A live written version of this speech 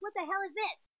hell is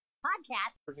this?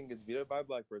 Podcast? Person gets beat up by a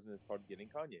black person. It's called getting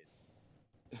Kanye.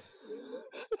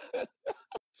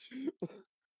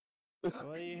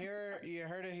 Well, you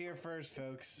heard it here first,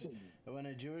 folks. When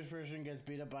a Jewish person gets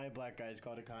beat up by a black guy, it's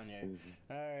called a Kanye.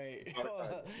 All right.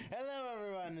 Hello,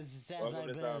 everyone. This is South Park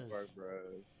Bros. South Park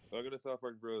Bros. Welcome to South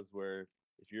Park Bros, where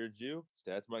if you're a Jew,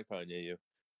 stats might Kanye you.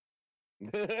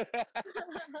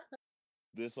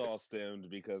 This all stemmed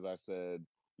because I said,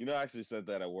 I actually said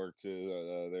that at work too.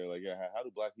 They're like, yeah, how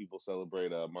do black people celebrate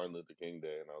Martin Luther King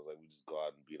Day? And I was like, we just go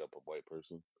out and beat up a white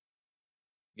person.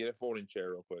 Get a folding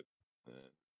chair real quick.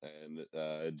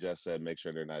 And Jeff said, make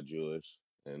sure they're not Jewish.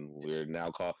 And we're now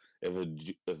called, if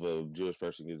a Jewish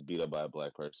person gets beat up by a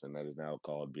black person, that is now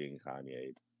called being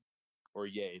Kanye'd. Or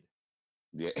Yade.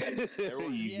 Yeah.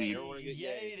 Easy.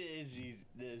 Yade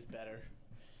is better.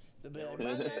 My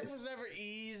life was never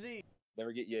easy.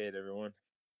 Never get Yade, everyone.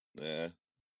 Yeah.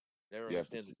 Never you have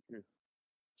to understand the truth.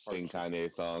 sing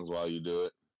Kanye songs while you do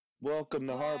it. Welcome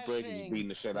to Heartbreak. He's beating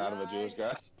the shit out of a Jewish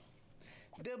guy.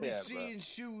 They'll be seeing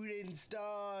shooting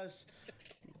stars.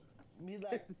 Be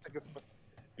like,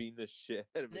 beating the shit.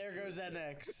 There goes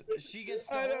NX. She gets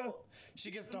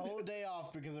the whole day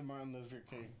off because of Martin Luther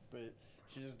King, but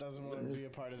she just doesn't want to be a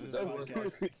part of this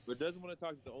podcast. But doesn't want to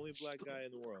talk to the only black guy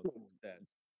in the world.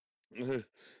 That's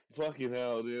fucking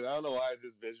hell, dude. I don't know why I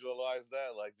just visualized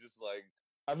that.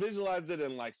 I visualized it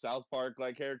in South Park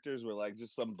characters where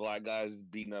just some black guys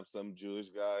beating up some Jewish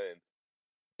guy and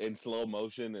in slow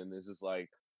motion, and it's just like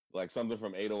something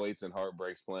from 808s and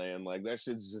Heartbreaks playing. That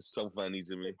shit's just so funny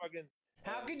to me.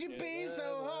 How could you be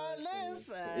so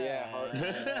heartless? Yeah,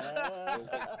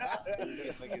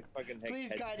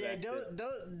 please, Kanye,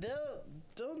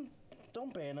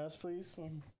 don't ban us, please.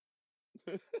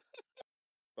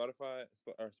 Spotify,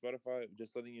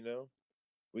 just letting you know,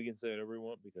 we can say whatever we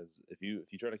want, because if you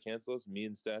try to cancel us, me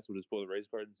and Stats will just pull the race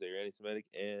card and say you're anti-Semitic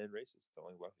and racist. Don't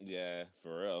like black people. Yeah,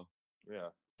 for real. Yeah.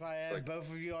 If I had both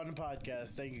of you on the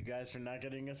podcast, thank you guys for not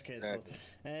getting us canceled.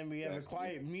 And we have a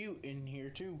quiet mute in here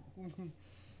too.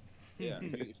 Yeah.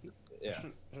 Yeah.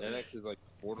 NX is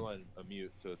borderline a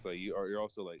mute, so it's you're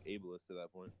also ableist to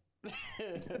that point.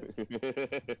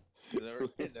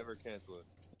 never cancel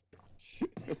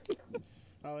us.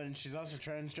 Oh, and she's also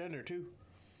transgender too.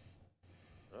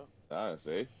 Oh,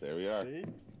 see, there we are. See?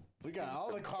 We got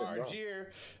all the cards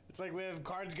here. It's like we have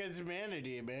Cards Against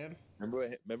Humanity, man. Remember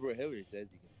what Hillary says?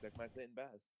 You can suck my Clinton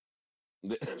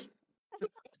bass.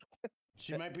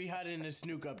 She might be hiding a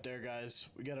snook up there, guys.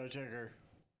 We gotta check her.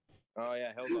 Oh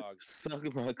yeah, Hell Dog.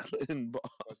 Sucking my Clinton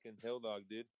ball. Fucking Hell Dog,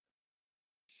 dude.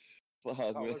 Fuck,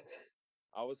 man.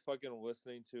 I was fucking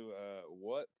listening to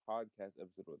what podcast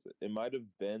episode was it? It might have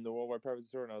been the Worldwide Private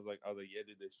Store, and I was like, yeah,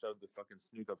 dude, they shoved the fucking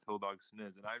snook up Hill Dog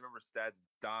sniz, and I remember Stats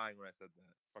dying when I said that.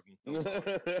 Fucking Hill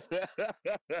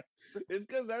Dog. It's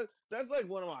because that's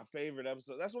one of my favorite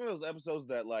episodes. That's one of those episodes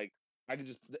that I could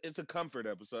just. It's a comfort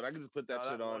episode. I can just put that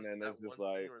shit on, and it's just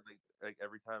like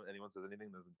every time anyone says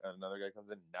anything, there's another guy comes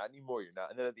in. Not anymore, you're not.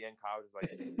 And then at the end, Kyle was like,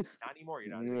 not anymore,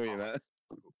 you're not. No, you're not.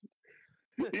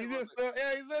 He just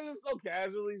he says it so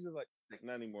casually. He's just like,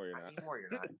 not anymore, you're not. Not anymore,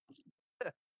 you're not.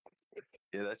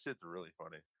 Yeah, that shit's really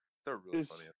funny. It's a really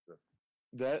funny episode.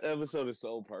 That episode is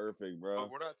so perfect, bro.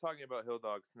 But we're not talking about Hill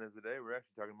Dog sniz today. We're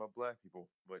actually talking about black people,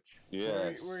 which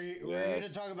we're here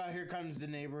to talk about Here Comes the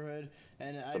Neighborhood,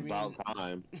 and it's about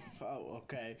time. Oh,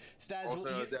 okay.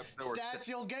 Stats,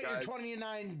 you'll get your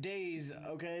 29 days.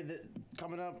 Okay,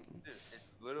 coming up. Dude,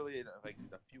 it's literally in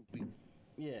a few weeks.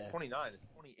 Yeah. 29. It's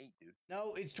 28, dude.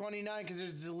 No, it's 29 because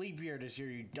there's a leap year this year,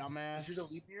 you dumbass. Is it a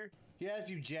leap year? Yes,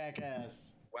 you jackass.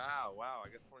 Wow. I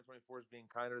guess 2024 is being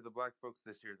kinder to the black folks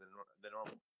this year than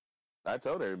normal. I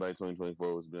told everybody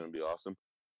 2024 was going to be awesome.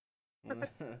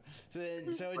 so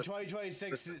in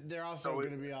 2026, they're also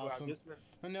going to be awesome.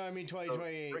 No, I mean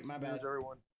 2028. My bad.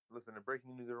 Everyone, listen,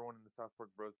 breaking news, everyone in the South Park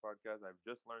Bros podcast. I've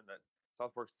just learned that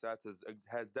South Park Stats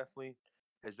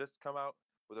has just come out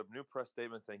with a new press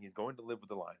statement saying he's going to live with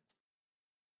the Lions.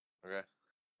 Okay,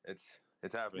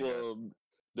 it's happening. Well,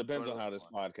 depends on how this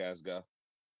podcast go.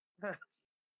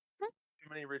 Too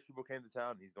many rich people came to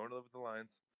town. He's going to live with the Lions.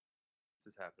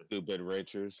 This is happening. Stupid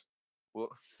Richards.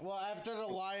 Well, after the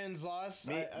Lions lost,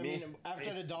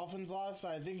 after the Dolphins lost,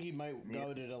 I think he might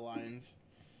go to the Lions.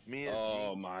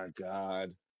 My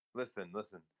God! Listen.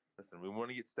 We want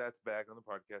to get Stats back on the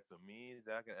podcast, so me,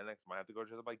 Zach, and NX might have to go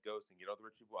to by ghost and get all the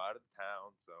rich people out of the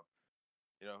town. So,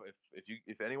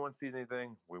 if anyone sees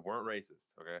anything, we weren't racist,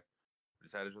 okay? We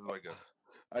just had to just by ghost.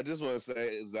 I just want to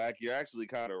say, Zach, you're actually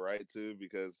kind of right too,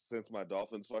 because since my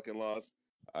Dolphins fucking lost,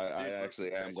 I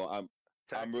actually am going.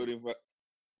 I'm rooting for.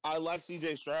 I like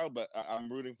CJ Stroud, but I'm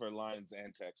rooting for Lions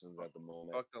and Texans at the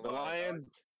moment. Fuck The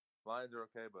Lions. Lions are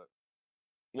okay, but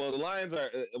Well, the Lions are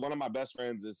one of my best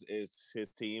friends is his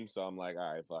team, so I'm like,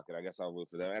 all right, fuck it. I guess I'll root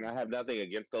for them. And I have nothing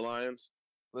against the Lions.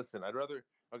 listen, I'd rather.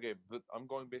 Okay, but I'm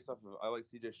going based off of I like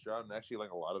CJ Stroud and actually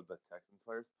like a lot of the Texans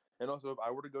players. And also, if I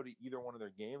were to go to either one of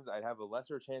their games, I'd have a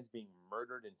lesser chance being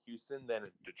murdered in Houston than in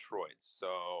Detroit.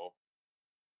 So,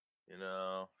 you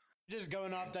know, Just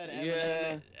going off that Eminem.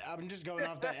 Yeah. I'm just going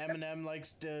off that Eminem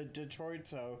likes Detroit,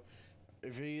 so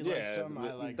if he likes them,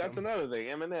 I like that's them. another thing.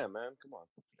 Eminem, man, come on.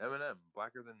 Eminem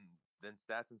blacker than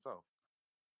Stats himself.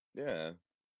 Yeah.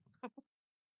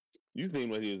 You seen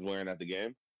what he was wearing at the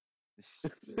game?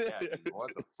 Yeah, dude,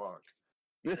 what the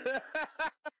fuck?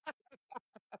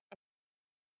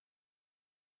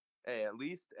 Hey, at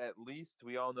least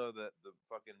we all know that the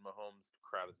fucking Mahomes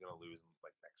crowd is gonna lose in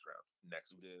like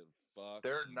next week. Dude, fuck.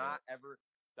 They're yeah. not ever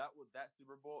that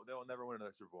Super Bowl. They will never win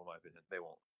another Super Bowl, in my opinion. They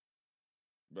won't.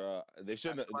 Bro, they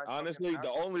shouldn't. After my Honestly, fucking-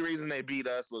 the only reason they beat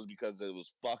us was because it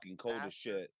was fucking cold as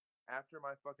shit. After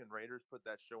my fucking Raiders put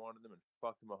that show onto them and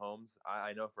fucked Mahomes,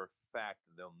 I know for a fact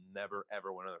that they'll never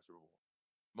ever win another Super Bowl.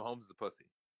 Mahomes is a pussy.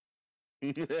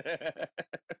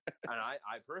 And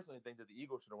I personally think that the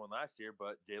Eagles should have won last year,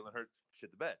 but Jalen Hurts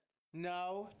shit the bed.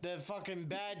 No, the fucking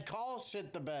bad call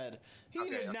shit the bed. He Okay,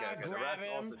 did okay, not okay, the grab ref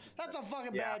him. also did That's a that.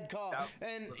 fucking Yeah, bad call. that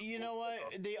And was a you know bullshit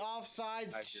what? call. The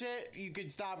offsides I agree. shit, you could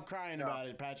stop crying No. about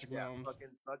it, Patrick Yeah, Mahomes.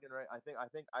 fucking right. I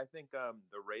think the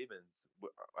Ravens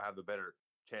have a better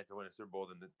chance to win a Super Bowl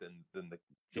than the The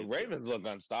Chiefs. Ravens look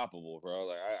unstoppable, bro.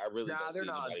 Like I really Nah, don't they're see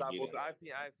not anybody unstoppable. beating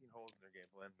them. I've seen holes in their game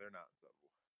plan. They're not unstoppable.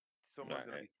 Someone's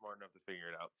gonna Alright. be smart enough to figure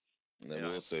it out. And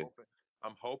And we'll see.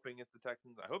 I'm hoping it's the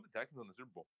Texans. I hope the Texans win the Super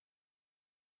Bowl.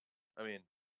 I mean,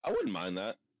 I wouldn't mind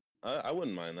that. I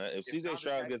wouldn't mind that. If If CJ not the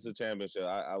Stroud gets a championship,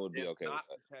 I would be if okay with not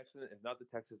that. the Texans, if not the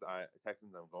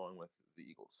Texans, I'm going with the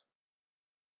Eagles.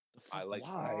 The I fuck, like-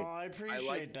 Oh, why? I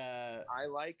appreciate that. I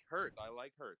like Hurts.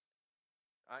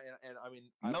 I mean,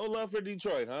 No love for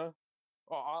Detroit, huh?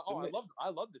 I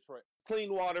love Detroit.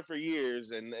 Clean water for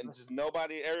years, and just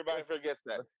everybody forgets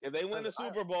that. If they win the Listen,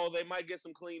 Super Bowl, they might get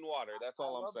some clean water. That's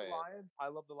all I'm saying. I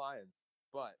love the Lions,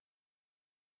 but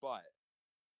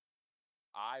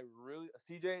I really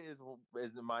CJ is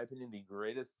in my opinion the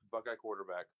greatest Buckeye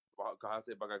quarterback, Ohio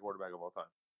State Buckeye quarterback of all time,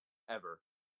 ever,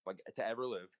 like to ever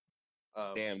live.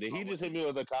 Damn, did he just hit me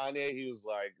with a Kanye? He was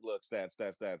like, "Look, stats.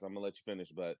 I'm gonna let you finish,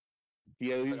 but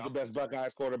he's the best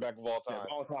Buckeyes quarterback of all time." Of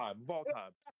all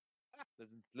time.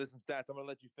 Listen, stats. I'm gonna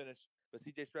let you finish. But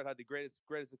CJ Stroud had the greatest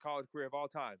college career of all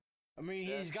time. I mean,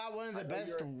 Yeah. he's got one of the I know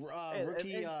best And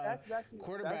rookie that's actually-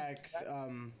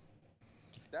 quarterbacks.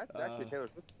 That's actually a Taylor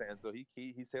Swift fan, so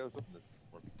he's Taylor Swift in this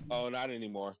one. Oh, not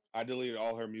anymore. I deleted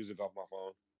all her music off my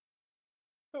phone,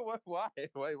 Why?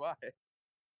 Why?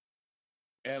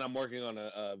 and I'm working on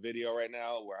a video right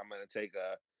now where I'm gonna take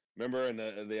a. Remember in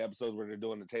the episodes where they're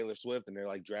doing the Taylor Swift and they're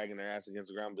like dragging their ass against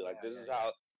the ground, and be like, Yeah,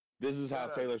 "This is yeah. how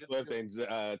No, Taylor just Swift do-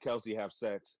 and Kelsey have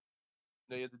sex."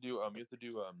 No, you have to do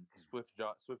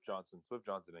Swift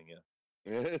Johnsoning,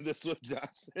 yeah. The Swift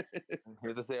Johnson, You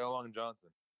have to say how long Johnson.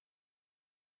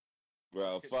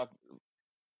 bro. Fuck,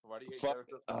 Why do you hate fuck, Taylor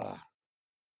Swift? uh,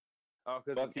 Oh,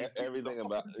 fuck because everything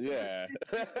about yeah.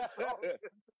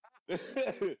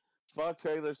 Fuck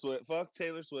Taylor Swift. Fuck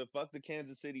Taylor Swift. Fuck the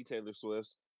Kansas City Taylor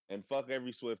Swifts, and fuck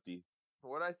every Swiftie.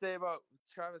 What I say about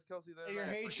Travis Kelsey? Your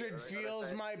hatred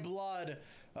fuels my blood.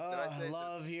 I say that-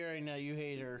 Love hearing that you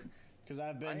hate her, because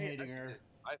I've been hating her.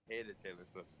 I've hated Taylor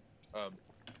Swift. What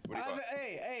do you call it?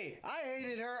 Hey, I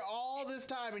hated her all this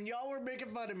time, and y'all were making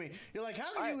fun of me. You're like,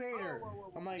 how can you hate her?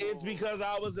 I'm like, It's because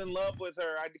I was in love with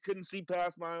her. I couldn't see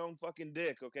past my own fucking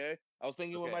dick. Okay, I was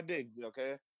thinking with Okay. my dick.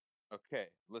 Okay, Okay,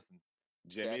 listen.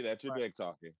 Jimmy, that's your dick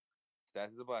talking.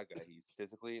 Stats is a black guy. He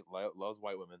statistically loves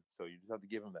white women, so you just have to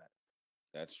give him that.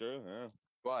 That's true. Yeah,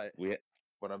 But we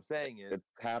what I'm saying is, it's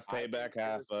half I hate payback, Taylor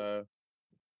half. Swift.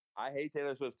 I hate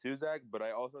Taylor Swift too, Zach, but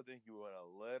I also think you went a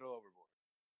little overboard.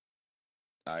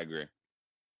 I agree.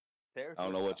 Taylor I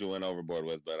don't know Swift- what you went overboard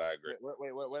with, but I agree.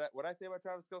 Wait, what I say about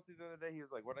Travis Kelsey the other day? He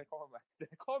was like, "What did I call him? Did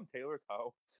I call him Taylor's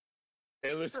hoe?"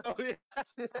 Taylor's. Oh,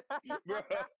 yeah. Bro,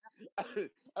 I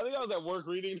think I was at work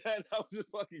reading that. And I was just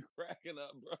fucking cracking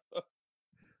up, bro.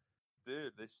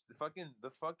 Dude,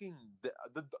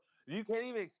 you can't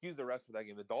even excuse the rest of that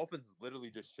game. The Dolphins literally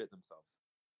just shit themselves.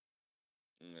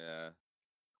 Yeah.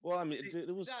 Well, I mean,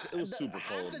 it was super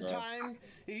half cold, the bro. time.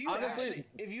 If you Honestly,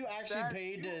 actually Stats,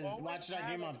 paid you to always watch that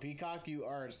have game a- on Peacock, you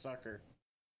are a sucker.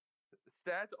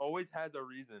 Stats always has a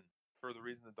reason for the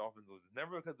reason the Dolphins lose. It's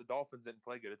never because the Dolphins didn't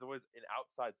play good. It's always an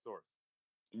outside source.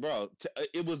 bro.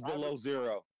 It was below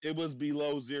zero. It was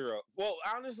below zero. Well,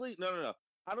 honestly, no.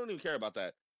 I don't even care about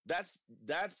that. That's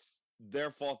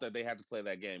their fault that they had to play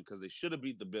that game because they should have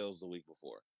beat the Bills the week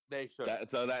before. They should.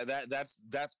 That's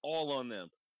all on them.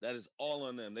 That is all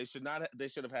on them. They should not. They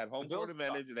should have had home court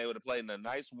advantage, and they would have played in a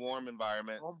nice, warm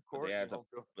environment. Home court,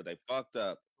 but they fucked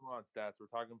up. Come on, stats. We're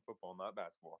talking football, not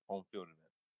basketball. Home field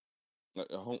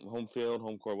advantage. Home field,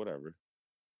 home court, whatever.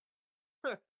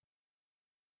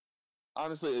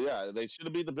 Honestly, yeah, they should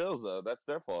have beat the Bills though. That's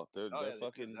their fault. They're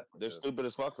fucking they're stupid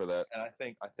as fuck for that. And I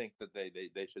think that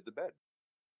they shit the bed.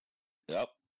 Yep.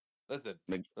 Listen,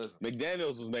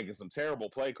 McDaniels was making some terrible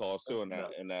play calls too in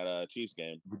that Chiefs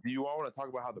game. Do you all want to talk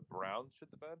about how the Browns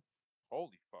shit the bed?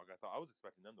 Holy fuck! I was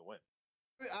expecting them to win.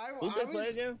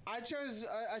 I chose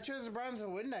the Browns to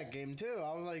win that game too.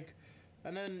 I was like,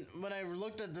 and then when I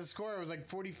looked at the score, it was like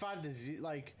 45-0.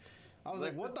 Like, I was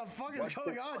like, what the fuck is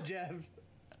going on, Jeff?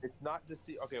 It's not just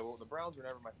okay. Well, the Browns were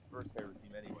never my first favorite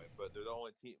team anyway, but they're the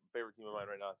only favorite team of mine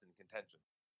right now that's in contention.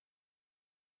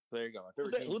 So there you go. My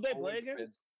favorite team. Who they play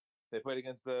against? They played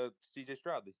against the C.J.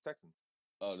 Stroud, the Texans.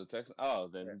 Oh, the Texans. Oh,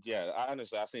 then yeah. I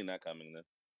seen that coming then.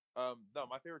 No,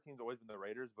 my favorite team's always been the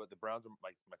Raiders, but the Browns are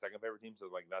like my second favorite team, so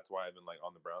like that's why I've been like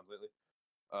on the Browns lately.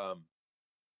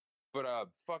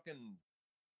 Fucking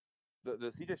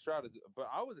the C.J. Stroud is. But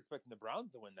I was expecting the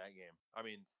Browns to win that game. I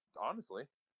mean, honestly.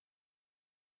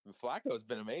 Flacco's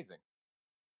been amazing.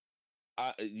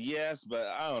 Yes, but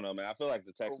I don't know, man. I feel like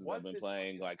the Texans have been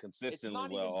playing like consistently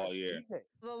well all year.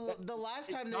 The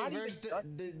last time they versed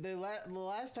the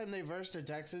last time they versed the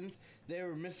Texans, they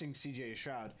were missing C.J.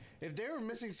 Stroud. If they were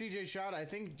missing C.J. Stroud, I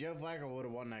think Joe Flacco would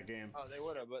have won that game. Oh, they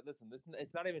would have. But listen,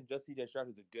 it's not even just C.J. Stroud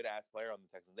who's a good ass player on the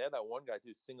Texans. They have that one guy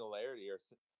too, Singletary.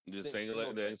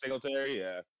 Singletary,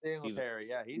 yeah. Singletary,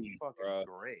 yeah. He's fucking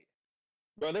great.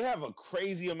 Bro, they have a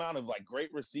crazy amount of like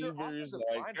great receivers.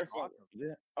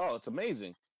 Oh, it's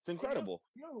amazing. It's incredible.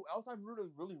 You know who else I'm really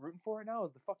rooting for right now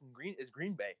is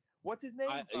Green Bay. What's his name?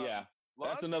 Yeah, Love?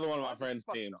 That's another one of my friends'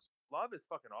 teams. Love is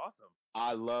fucking awesome.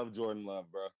 I love Jordan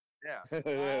Love, bro. Yeah,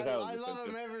 I love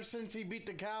him ever since he beat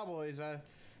the Cowboys. I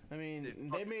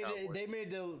mean, they made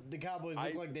the Cowboys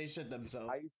look like they shit themselves.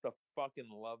 I used to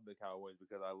fucking love the Cowboys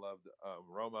because I loved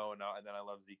Romo and then I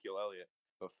love Ezekiel Elliott.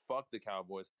 But fuck the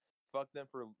Cowboys. Fuck them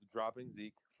for dropping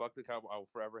Zeke. Fuck the Cowboys. I will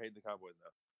forever hate the Cowboys now.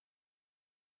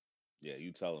 Yeah,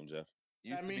 you tell them, Jeff.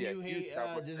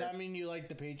 Does that mean you like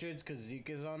the Patriots because Zeke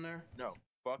is on there? No.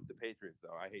 Fuck the Patriots,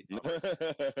 though. I hate them.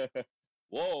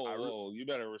 Whoa. You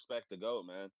better respect the GOAT,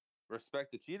 man.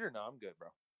 Respect the cheater? No, I'm good, bro.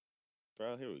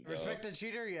 Bro, here we go. Respect the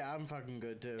cheater? Yeah, I'm fucking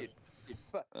good, too.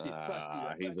 Fuck you.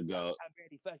 He's a GOAT. Tom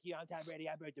Brady. Fuck you. I'm Tom Brady.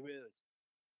 I break the rules.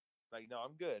 Like, no,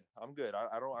 I'm good. I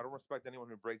don't respect anyone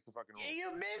who breaks the fucking rules.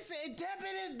 You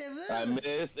misinterpreted the rules. I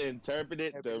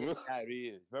misinterpreted the rules.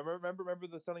 Remember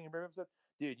the Selling and Brave episode?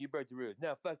 Dude, you broke the rules.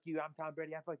 No, fuck you. I'm Tom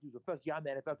Brady. I fuck you. So fuck you. I'm the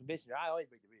NFL commissioner. I always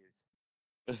break the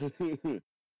rules.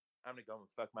 I'm gonna go and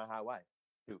fuck my hot wife.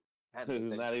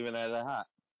 Who's not even that hot.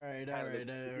 All right.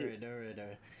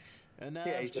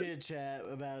 Enough chit chat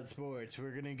about sports.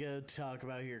 We're gonna go talk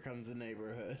about Here Comes the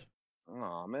Neighborhood.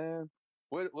 Oh man.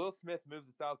 Will Smith moves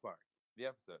to South Park. The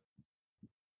episode.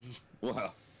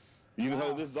 Wow.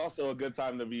 This is also a good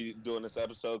time to be doing this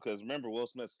episode because remember Will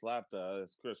Smith slapped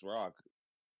Chris Rock.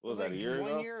 What was that, a year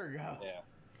ago? 1 year ago. Yeah.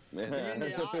 The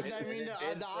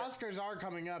Oscars are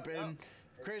coming up, and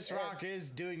Chris Rock is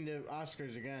doing the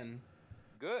Oscars again.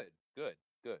 Good.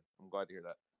 I'm glad to hear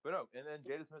that. But no, and then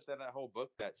Jada Smith had that whole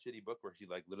book, that shitty book where she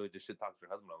like literally just shit talks her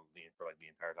husband for like the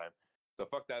entire time. So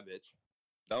fuck that bitch.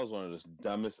 That was one of the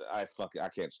dumbest. I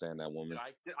can't stand that woman.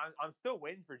 I'm still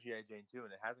waiting for G.I. Jane 2,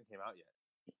 and it hasn't came out yet.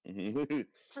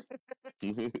 I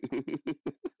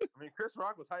mean, Chris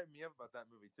Rock was hyping me up about that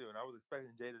movie too, and I was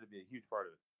expecting Jada to be a huge part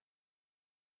of it.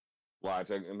 Watch,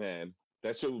 man,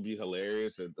 that shit would be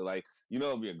hilarious. And like,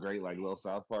 it'd be a great like little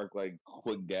South Park like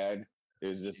quick gag.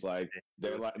 It's just like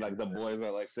they're like the boys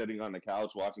are like sitting on the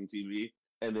couch watching TV,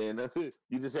 and then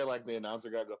you just hear like the announcer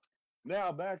guy go.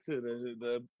 Now back to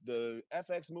the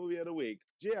FX movie of the week,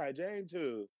 G.I. Jane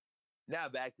 2. Now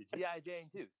back to G.I. Jane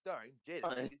 2, starring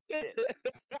Jada.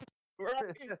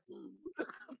 Right.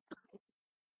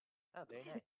 Oh, very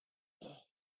nice.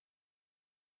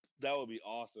 That would be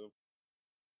awesome.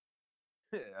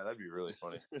 Yeah, that'd be really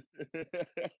funny.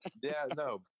 Yeah,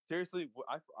 no, seriously,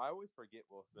 I always forget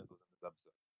Will Smith was in this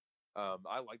episode.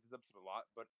 I like this episode a lot,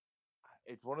 but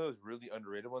it's one of those really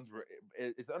underrated ones where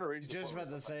it's underrated. Just about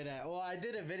to say that. Well, I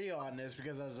did a video on this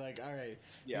because I was like, all right,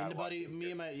 me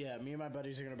and my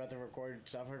buddies are about to record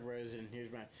South Park Bros, and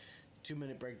here's my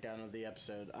 2-minute breakdown of the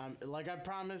episode. Like I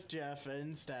promised Jeff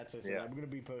and Stats, I said I'm gonna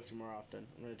be posting more often.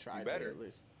 I'm gonna try to at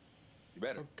least. You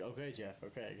better. Okay, Jeff.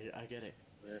 Okay, I get it.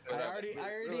 I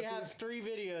already have 3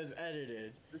 videos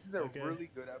edited. This is a really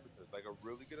good episode, like a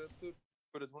really good episode.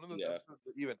 But it's one of those episodes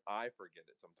that even I forget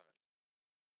it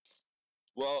sometimes.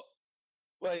 Well,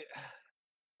 like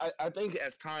I think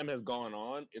as time has gone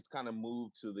on, it's kind of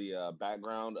moved to the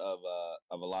background of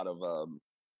a lot of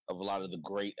the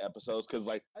great episodes. Because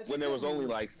like when there was only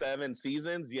like 7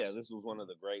 seasons, this was one of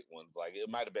the great ones. Like it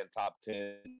might have been top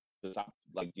 10, top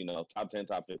 10,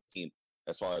 top 15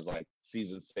 as far as like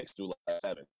season 6 through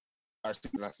 7. Or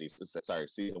not season 6, sorry,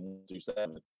 season 1 through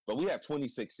 7. But we have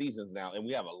 26 seasons now, and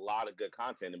we have a lot of good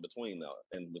content in between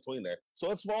there. So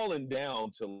it's fallen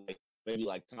down to like maybe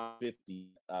like top 50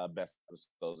 best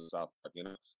episodes of South Park. You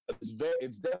know,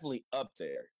 it's definitely up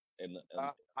there. And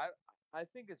I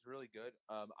think it's really good.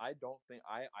 I don't think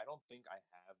I have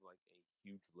like a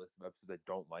huge list of episodes I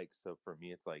don't like. So for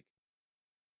me, it's like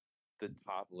the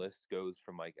top list goes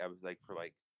from like for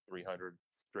like 300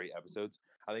 straight episodes.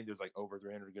 I think there's like over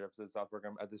 300 good episodes of South Park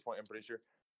at this point. I'm pretty sure.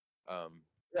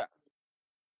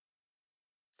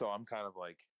 So I'm kind of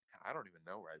like, I don't even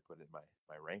know where I'd put it in my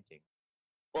ranking.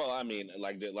 Well, I mean,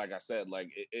 like I said, like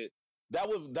that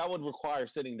would require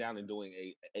sitting down and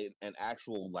doing an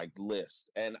actual like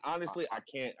list. And honestly, I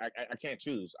can't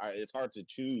choose. It's hard to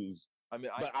choose. I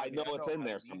mean, I know it's in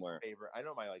there somewhere. I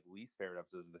know my like least favorite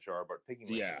episodes of the show are, but picking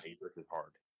like favorites is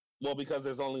hard. Well, because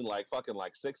there's only like fucking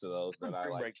like 6 of those that I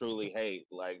like truly hate.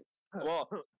 Like, well,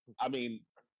 I mean,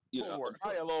 you know,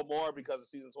 probably a little more because of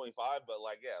season 25, but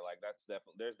like, like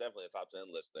there's definitely a top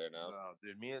 10 list there now.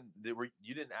 Dude,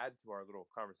 you didn't add to our little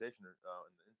conversation in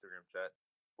the Instagram chat,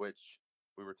 which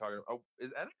we were talking. Oh,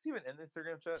 is NX even in the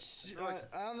Instagram chat?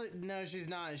 No, she's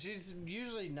not. She's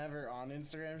usually never on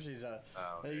Instagram. She's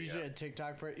usually a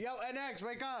TikTok person. Yo, NX,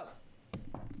 wake up!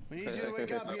 We need you to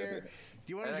wake up here.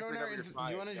 Do you want to join our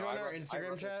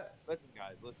Instagram chat? Listen,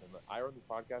 guys, I run this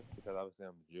podcast because obviously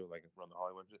I'm Jew, like run the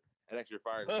Hollywood shit. And actually, you're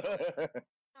fired.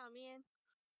 Oh man.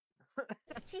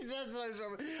 She said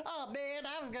so. Oh man,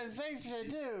 I was gonna say shit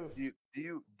too. Do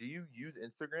you use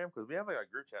Instagram? Because we have like a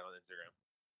group chat on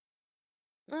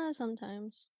Instagram.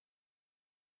 Sometimes.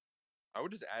 I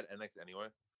would just add NX anyway.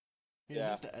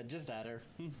 Yeah. Just add her.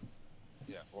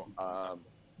 Yeah. Well.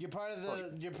 You're part of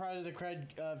the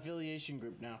Cred affiliation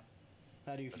group now.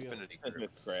 How do you feel? Affinity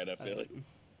group. Cred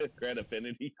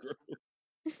affinity group.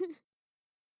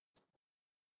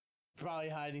 Probably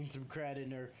hiding some cred in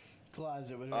her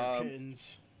closet with her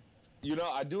kittens. You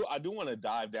know, I do want to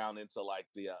dive down into like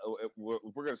the if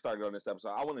we're gonna start going this episode,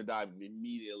 I want to dive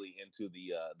immediately into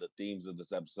the themes of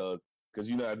this episode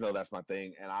because I know that's my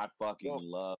thing, and I fucking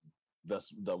love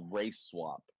the race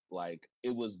swap. Like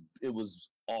it was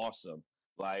awesome.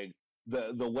 Like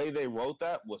the way they wrote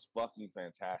that was fucking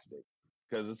fantastic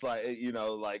because it's like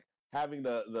like having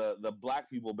the black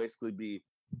people basically be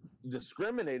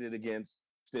discriminated against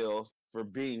still for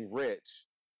being rich,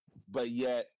 but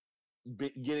yet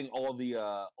getting all the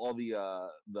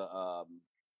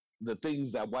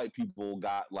things that white people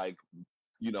got, like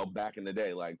back in the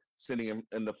day, like sitting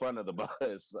in the front of the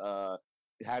bus,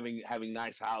 having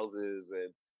nice houses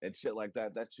and shit like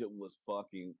that. That shit was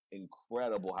fucking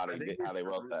incredible how they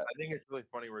wrote that. I think it's really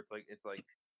funny where it's like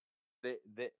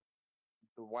the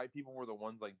white people were the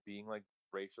ones like being like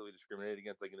racially discriminated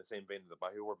against, like in the same vein as the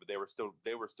black people were, but they were still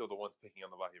the ones picking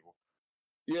on the black people.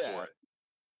 Yeah.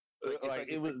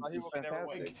 It was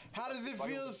fantastic. Like, how does it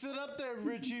feel to sit up there,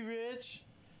 Richie Rich?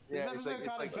 This episode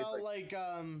kind of felt like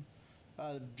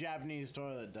Japanese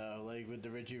toilet though, like with the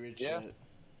Richie Rich shit.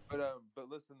 But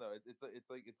listen though, it's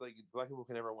like black people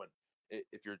can never win.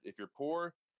 If you're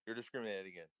poor, you're discriminated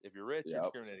against. If you're rich, you're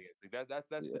discriminated against. Like that's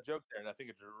the joke there, and I think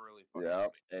it's really funny.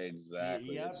 Yep,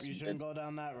 exactly. Yep, you shouldn't go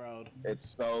down that road.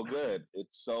 It's so good.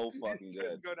 It's so fucking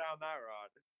good. Go down that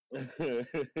road.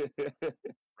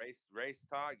 race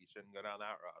talk. You shouldn't go down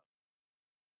that road.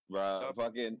 Bro,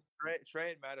 fucking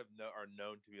Trey and Matt are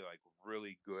known to be like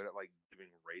really good at like doing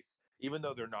race, even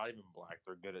though they're not even black.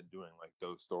 They're good at doing like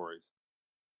those stories.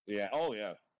 Yeah. Oh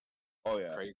yeah.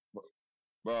 Crazy.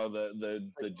 Bro,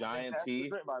 the giant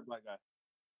T.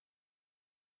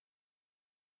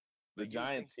 The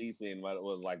giant T scene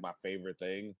was like my favorite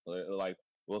thing. Like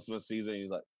Will Smith season, he's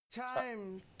like,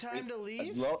 time to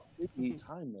leave.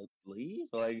 Time to leave.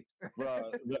 Like, bro,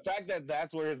 the fact that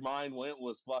that's where his mind went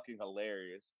was fucking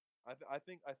hilarious. I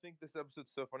think this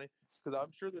episode's so funny because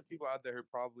I'm sure there's people out there who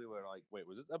probably were like, wait,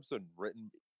 was this episode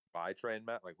written by Trey and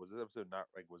Matt? Like, was this episode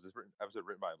episode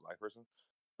written by a black person?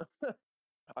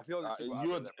 I feel like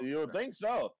you would think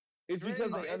so. It's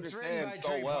because they understand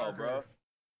so well, bro.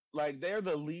 like they're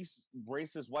the least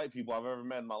racist white people I've ever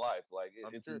met in my life. Like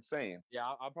it's sure. insane.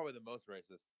 Yeah, I'm probably the most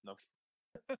racist. No,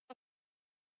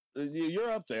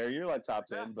 You're up there. You're like top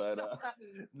 10, but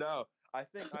no. I'm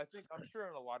sure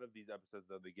in a lot of these episodes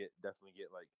though they definitely get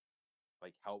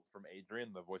like help from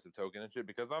Adrian, the voice of Token and shit,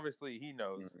 because obviously he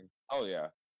knows. Oh yeah,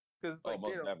 because like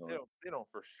most definitely. they don't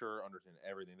for sure understand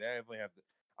everything. They definitely have to.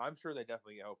 I'm sure they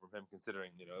definitely get help from him,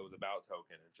 considering it was about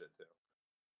Token and shit too.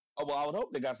 Oh well, I would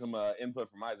hope they got some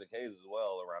input from Isaac Hayes as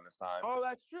well around this time. Oh,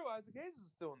 that's true. Isaac Hayes is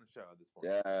still in the show at this point.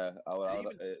 Yeah,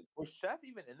 was Chef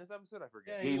even in this episode? I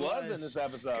forget. Yeah, he was in this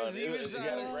episode. He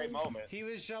had a great moment. He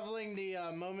was shoveling the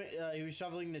he was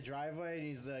shoveling the driveway, and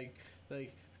he's like,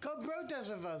 come protest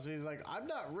with us. He's like, I'm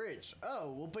not rich.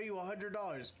 Oh, we'll pay you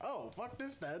 $100. Oh, fuck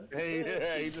this then.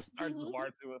 He just starts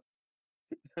marching with.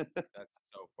 That's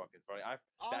so fucking funny.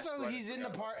 Also, he's in the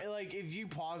park. Like, if you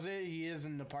pause it, he is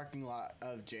in the parking lot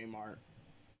of J Mart.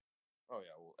 Oh yeah,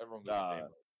 well everyone goes to J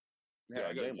Mart. Yeah,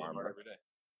 I go to J Mart every day.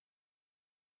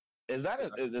 Is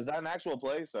that an actual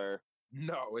place or?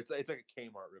 No, it's like a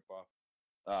Kmart ripoff.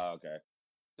 Oh, okay.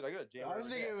 Did I go to J Mart? I was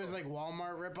thinking it was like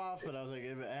Walmart ripoff, but I was like,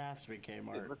 it has to be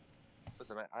Kmart.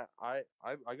 Listen, I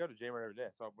go to J Mart every day.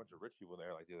 I saw a bunch of rich people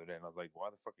there like the other day, and I was like, why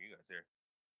the fuck are you guys here?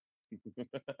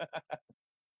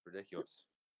 Ridiculous.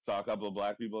 Saw a couple of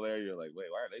black people there. You're like,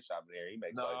 wait, why are they shopping here? He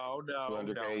makes like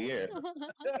 $200K a year.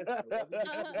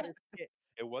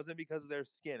 It wasn't because of their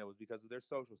skin. It was because of their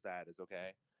social status.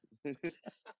 Okay.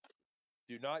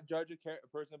 Do not judge a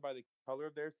person by the color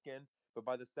of their skin, but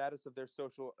by the status of their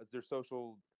social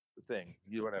thing.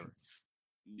 You whatever.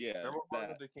 Yeah. Remember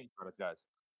Martin Luther King for us, guys.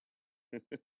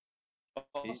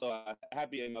 Also,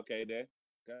 happy MLK Day.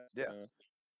 Yeah.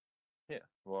 Yeah.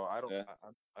 Well, I don't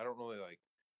really like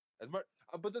as much.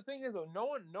 But the thing is, though, no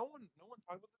one talks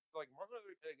about this. Like Martin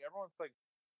Luther King.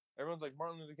 Everyone's like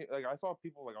Martin Luther King. Like I saw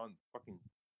people like on fucking,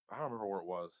 I don't remember where it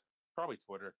was. Probably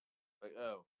Twitter. Like,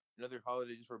 oh, another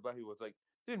holiday just for black people. It's like,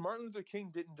 dude, Martin Luther King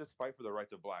didn't just fight for the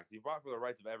rights of blacks. He fought for the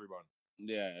rights of everyone.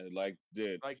 Yeah, like,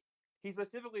 dude. Like he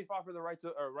specifically fought for the rights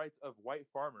of white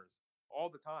farmers all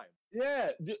the time.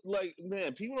 Yeah, like,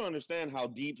 man, people don't understand how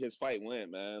deep his fight went,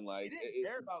 man. Like, he didn't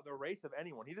care about the race of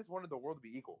anyone. He just wanted the world to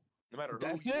be equal, no matter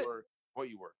who you were, what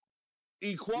you were.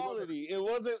 Equality. He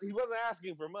wasn't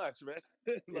asking for much, man.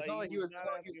 Like he was not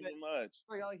asking for much. It's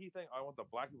like he's saying, I want the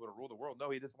black people to rule the world. No,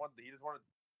 he just wanted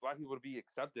black people to be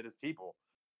accepted as people.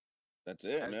 That's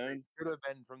it, man. Should have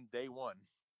been from day one.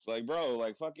 It's like, bro,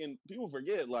 like fucking people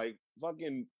forget, like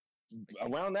fucking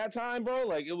around that time, bro,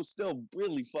 like it was still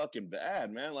really fucking bad,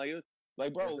 man. Like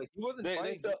bro, like, he wasn't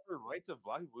fighting for rights of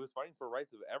black people. He was fighting for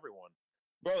rights of everyone.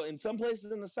 Bro, in some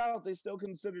places in the South, they still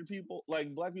considered people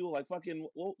like black people like fucking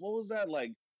what was that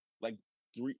like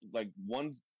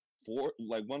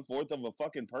 1/4 of a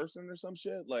fucking person or some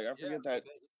shit. Like I forget that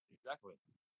exactly.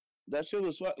 That shit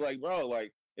was like, bro,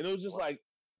 like, and it was just like,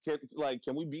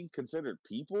 can we be considered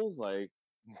people? Like,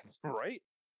 right?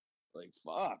 Like,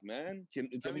 fuck, man. Can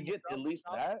we get at least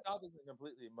that? South isn't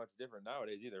completely much different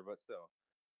nowadays either, but still.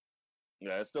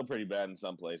 Yeah, it's still pretty bad in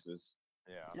some places.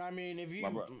 Yeah. I mean, if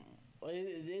you,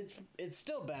 it's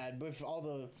still bad with all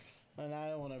the, and I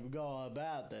don't want to go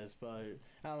about this, but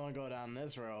I don't want to go down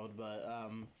this road, but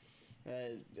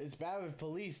it's bad with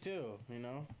police too, you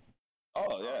know.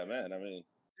 Oh yeah, man. I mean,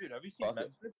 dude, have you seen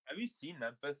Memphis? Have you seen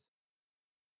Memphis?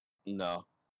 No.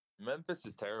 Memphis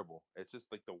is terrible. It's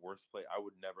just like the worst place. I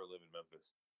would never live in Memphis.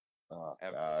 Oh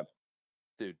ever. God,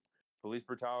 dude, police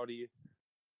brutality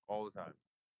all the time.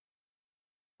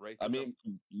 Racism. I mean,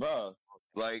 bro,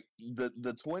 like the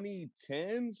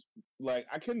 2010s, like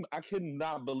I could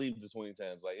not believe the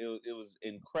 2010s. Like it was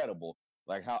incredible.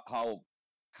 Like how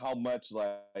much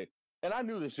like, and I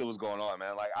knew this shit was going on,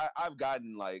 man. Like I've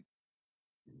gotten like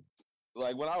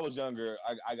when I was younger,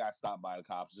 I got stopped by the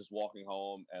cops just walking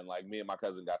home, and like me and my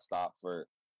cousin got stopped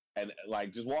and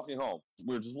like just walking home.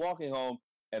 We were just walking home,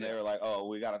 and they were like, "Oh,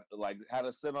 we gotta like had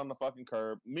to sit on the fucking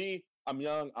curb." Me, I'm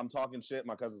young, I'm talking shit.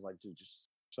 My cousin's like, "Dude, just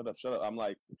shut up." I'm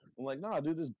like, nah,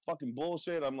 dude, this fucking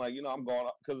bullshit. I'm like, I'm going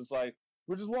because it's like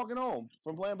we're just walking home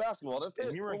from playing basketball. That's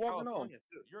it. We're walking home.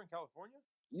 You're in California?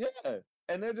 Yeah.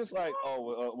 And they're just like,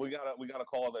 oh, we gotta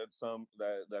call that some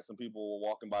people were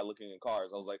walking by looking in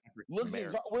cars. I was like,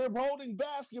 we're holding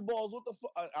basketballs. What the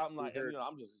fuck? I'm like,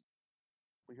 I'm just.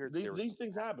 We heard these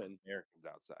things happen. Americans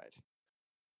outside.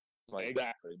 Like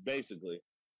exactly, basically,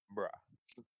 bruh.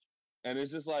 And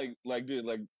it's just like, dude,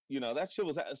 like that shit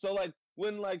was so like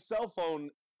when like cell phone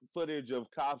footage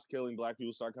of cops killing black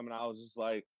people started coming out.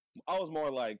 I was more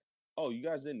like, oh, you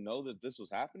guys didn't know that this was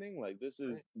happening? Like this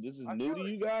is new to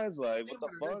you guys? Like what the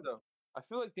fuck? I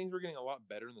feel like things were getting a lot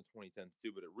better in the 2010s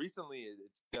too, but recently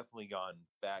it's definitely gone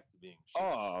back to being shit.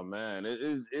 Oh man,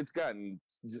 it's gotten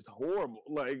just horrible.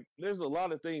 Like, there's a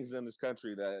lot of things in this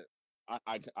country that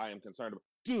I am concerned about.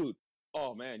 Dude,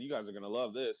 oh man, you guys are gonna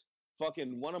love this.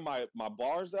 Fucking one of my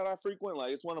bars that I frequent,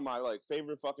 like it's one of my like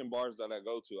favorite fucking bars that I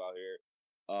go to out here.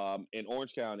 In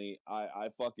Orange County,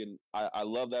 I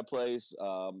love that place.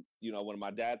 You know, when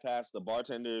my dad passed, the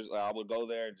bartenders, I would go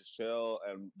there and just chill,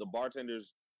 and the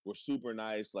bartenders were super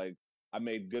nice. Like, I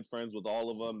made good friends with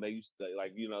all of them. They used to,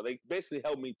 like, you know, they basically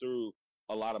helped me through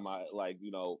a lot of my, like,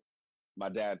 you know, my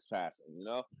dad's passing, you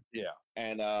know? Yeah.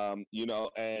 And you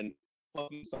know, and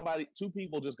fucking two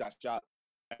people just got shot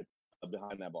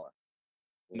behind that bar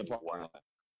in the parking lot.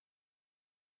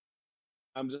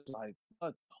 I'm just like,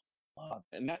 what the fuck?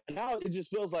 And now it just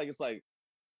feels like it's like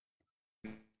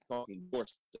talking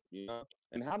worse, you know?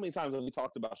 And how many times have we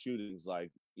talked about shootings, like,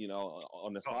 you know,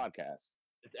 on this podcast?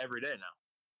 It's every day now.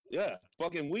 Yeah,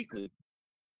 fucking weekly.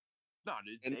 No,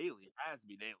 dude, it's daily. It has to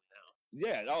be daily now.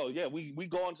 Yeah, oh yeah, we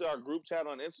go into our group chat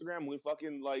on Instagram. We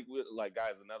fucking like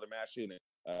guys, another mass shooting,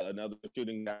 another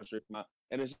shooting down the street from my,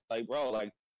 and it's like, bro,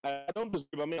 like I don't just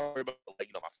worry about me. I worry about, like,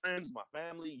 you know, my friends, my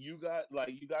family. You guys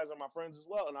are my friends as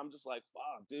well, and I'm just like,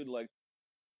 fuck, dude, like,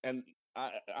 and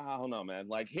I don't know, man.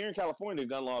 Like, here in California,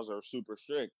 gun laws are super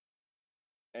strict.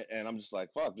 And I'm just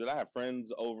like, fuck, dude, I have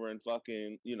friends over in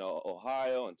fucking, you know,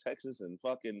 Ohio and Texas and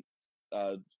fucking,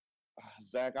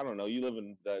 Zach, I don't know, you live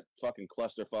in that fucking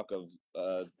clusterfuck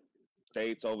of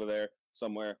states over there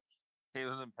somewhere. He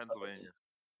lives in Pennsylvania.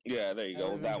 Yeah, there you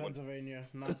go. That one. Pennsylvania,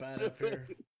 not bad up here.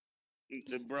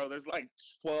 Bro, there's like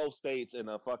 12 states in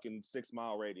a fucking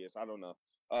 6-mile radius. I don't know.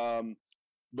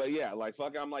 But yeah, like,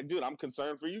 fuck, I'm like, dude, I'm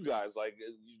concerned for you guys. Like,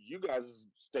 you guys'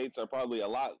 states are probably a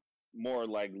lot more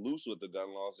like loose with the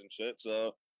gun laws and shit.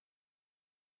 So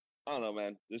I don't know,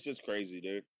 man. This is crazy,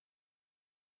 dude.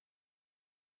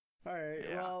 All right.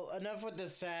 Yeah. Well, enough with the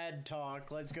sad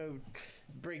talk. Let's go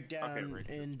break down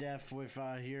in depth with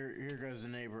here goes the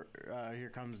neighbor. Here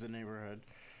comes the neighborhood.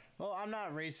 Well, I'm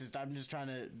not racist. I'm just trying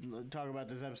to talk about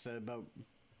this episode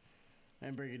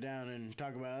and break it down and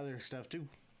talk about other stuff too.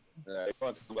 Yeah, you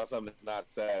want to talk about something that's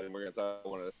not sad, and we're gonna talk about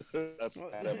one of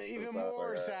that's even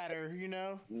more sadder, you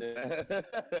know.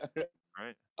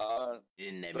 Right.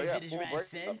 Didn't let me finish my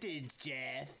sentence,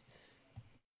 Jeff.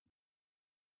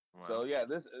 Wow. So yeah,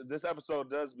 this episode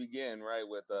does begin right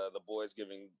with the boys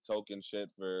giving token shit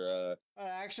for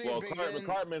actually, well,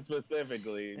 Cartman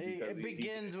specifically. It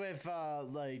begins with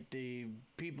like the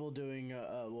people doing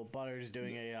Butters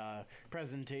doing a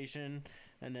presentation,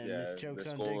 and then Miss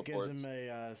Chokes gives him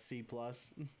a C+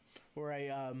 or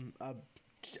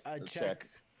a check.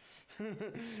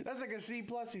 That's like a C+,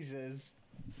 he says.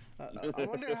 I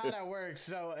wonder how that works.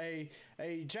 So a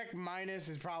check minus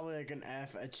is probably like an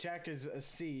F. A check is a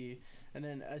C, and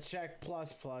then a check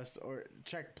plus or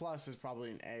check plus is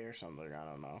probably an A or something. I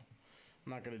don't know.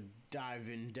 I'm not gonna dive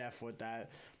in depth with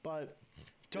that, but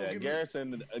yeah,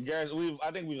 Garrison.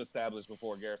 I think we've established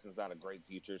before Garrison's not a great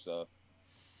teacher, so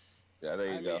yeah,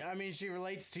 there you go. I mean, she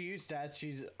relates to you, Stats.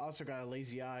 She's also got a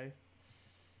lazy eye.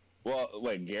 Well,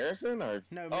 wait, Garrison or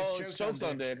no? Miss Chokes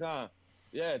on Dick, huh?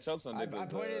 Yeah, Chokes on Dick. I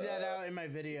pointed that out in my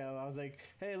video. I was like,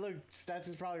 "Hey, look, Stats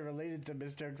is probably related to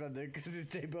Miss Chokes on Dick because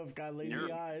they both got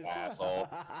lazy eyes." Asshole.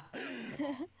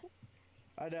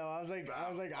 I know. I was like,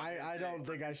 I don't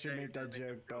think I should make that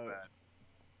joke, but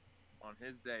on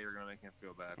his day, you're gonna make him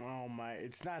feel bad. Oh my!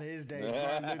 It's not his day. It's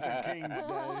Martin Luther King's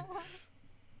day.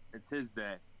 It's his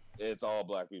day. It's all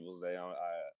black people's day.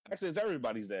 Actually, it's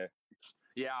everybody's day.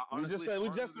 Yeah, honestly, we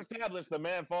just established the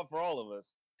man fought for all of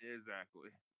us. Exactly.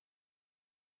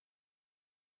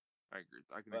 I agree.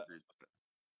 I can agree with that.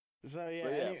 So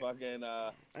yeah, fucking.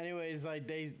 Anyways, like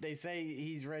they say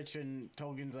he's rich, and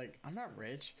Tolkien's like, I'm not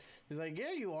rich. He's like,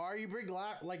 yeah, you are. You bring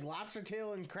like lobster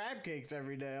tail and crab cakes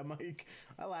every day. I'm like,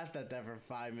 I laughed at that for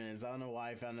 5 minutes. I don't know why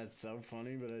I found that so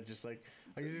funny, but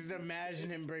I can just imagine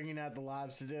him bringing out the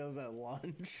lobster tails at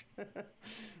lunch.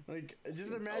 Like,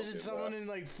 just imagine someone in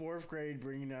like 4th grade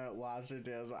bringing out lobster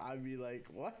tails. I'd be like,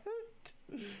 what?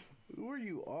 Who are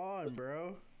you on,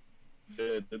 bro?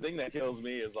 The thing that kills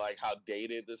me is like how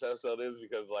dated this episode is,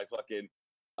 because like fucking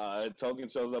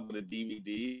Tolkien shows up with a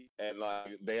DVD and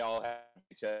like they all have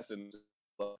VHS and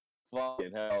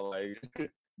fucking hell, like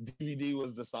DVD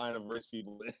was the sign of rich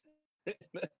people.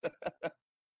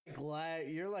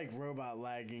 You're like robot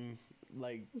lagging.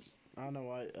 Like, I don't know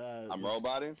what. I'm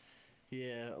roboting.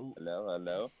 Yeah.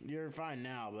 Hello. You're fine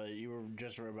now, but you were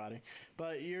just roboting.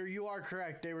 But you are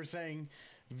correct. They were saying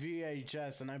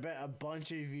VHS, and I bet a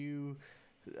bunch of you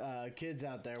kids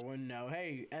out there wouldn't know.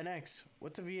 Hey, NX,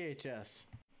 what's a VHS?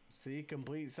 See,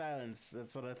 complete silence.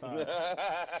 That's what I thought.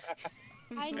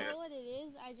 I know what it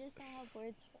is. I just don't have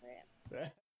words for it.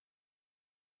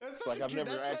 That's Like I've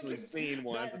never actually seen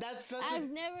one. That's such I've a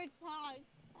never talked.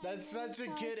 that's such a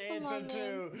kid answer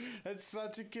too. That's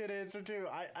such a kid answer too.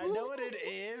 I know what it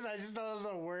is. I just don't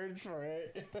know the words for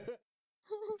it.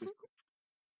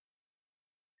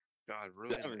 God,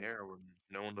 really an era when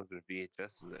no one looked at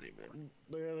VHSs anymore.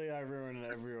 Literally, I ruined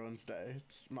everyone's day.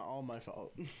 It's all my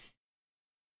fault.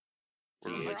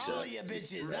 We're For like all that. you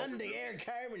bitches, I'm the Air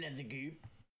Carmen of the group.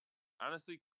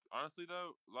 Honestly,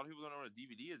 though, a lot of people don't know what a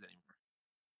DVD is anymore.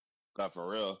 God, for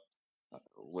real.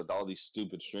 With all these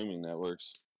stupid streaming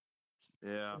networks.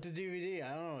 Yeah. What's a DVD?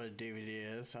 I don't know what a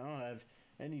DVD is. I don't have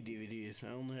any DVDs. I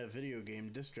only have video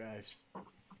game disc drives.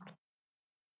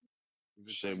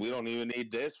 Shit, we don't even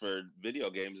need this for video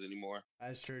games anymore.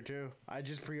 That's true too. I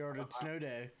just pre-ordered Snow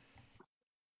Day.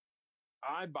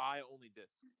 I buy only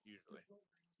discs usually.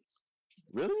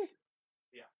 Really?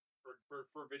 Yeah,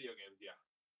 for video games, yeah.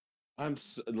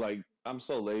 I'm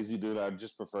so lazy, dude. I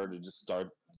just prefer to just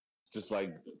start,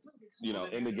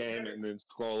 in the game and then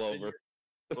scroll over.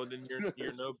 Well, then you're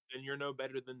no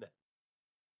better than that.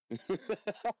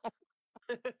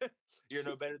 You're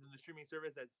no better than the streaming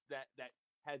service that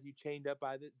has you chained up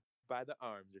by the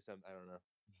arms or something. I don't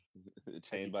know.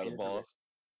 Chained by the balls.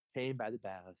 Chained by the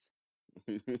balls.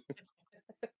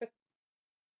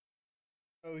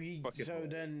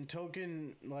 Then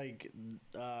Token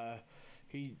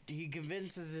he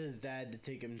convinces his dad to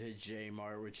take him to J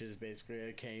Mart, which is basically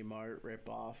a Kmart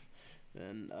ripoff.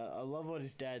 And I love what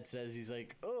his dad says. He's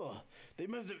like, "Oh, they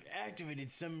must have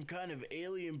activated some kind of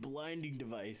alien blinding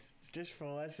device. It's just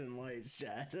fluorescent lights,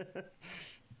 Dad."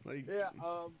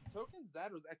 Token's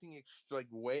dad was acting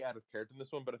way out of character in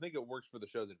this one, but I think it works for the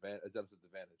show's episode's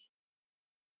advantage.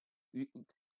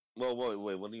 Well,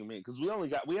 wait, what do you mean? Because we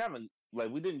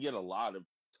didn't get a lot of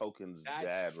Token's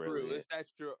dad, true. really.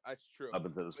 That's true. Up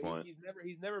until this point.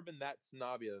 He's never been that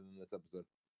snobby other than this episode.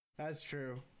 That's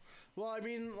true. Well, I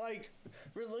mean,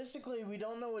 realistically, we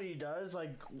don't know what he does.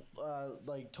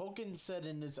 Token said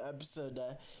in this episode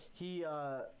that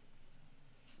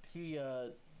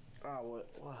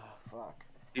fuck.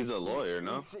 He's a lawyer,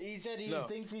 no? He said he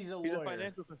thinks he's a lawyer. He's a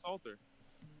financial consultant.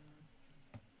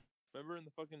 Remember in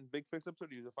the fucking Big Fix episode,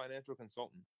 he was a financial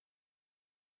consultant.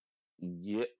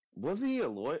 Yeah, was he a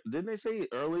lawyer? Didn't they say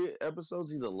early episodes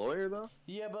he's a lawyer though?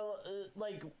 Yeah, but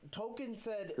Token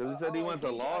said because he said he went to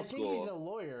law school. I think he's a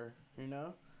lawyer. You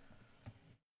know.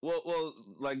 Well,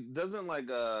 doesn't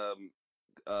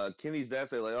Kenny's dad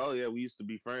say oh yeah, we used to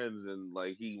be friends, and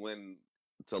he went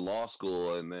to law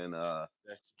school, and then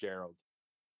that's Gerald.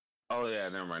 Oh yeah,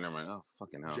 never mind. Oh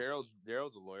fucking hell. Gerald's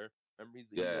a lawyer. Remember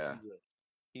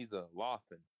he's a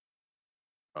Lawson.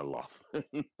 A Lawson.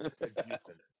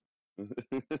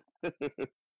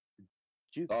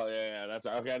 Oh yeah, that's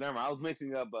okay. Never mind. I was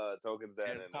mixing up Token's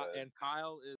dad and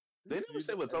Kyle is. They never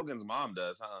say what Token's mom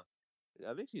does, huh?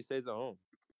 I think she stays at home.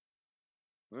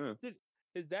 Yeah.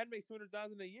 His dad makes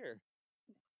 $200,000 a year.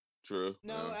 True.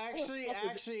 No, yeah.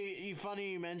 actually,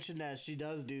 funny you mentioned that. She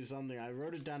does do something. I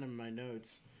wrote it down in my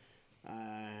notes.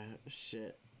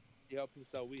 Shit. He helps him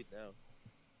sell weed now.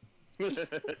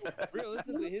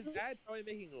 Realistically, his dad's probably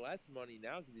making less money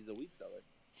now because he's a weed seller.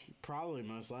 Probably,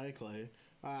 most likely.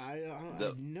 I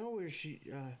know where she.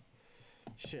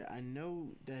 Shit, I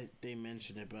know that they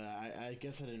mentioned it, but I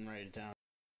guess I didn't write it down.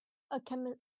 A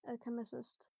chemist.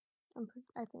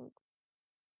 I think.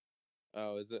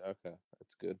 Oh, is it? Okay,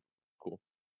 that's good. Cool.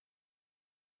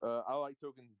 I like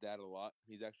Token's dad a lot.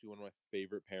 He's actually one of my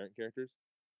favorite parent characters.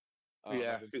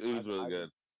 Yeah, he was really good.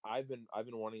 I've been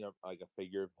wanting a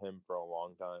figure of him for a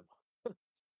long time.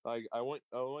 I want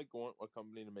a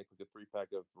company to make a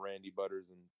 3-pack of Randy Butters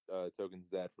and Token's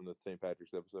dad from the St.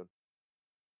 Patrick's episode.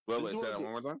 Wait, say that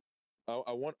one more time.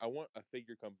 I want a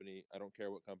figure company. I don't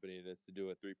care what company it is to do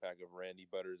a 3-pack of Randy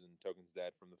Butters and Token's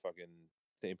dad from the fucking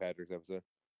St. Patrick's episode.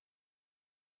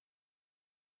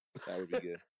 That would be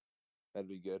good. That'd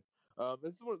be good.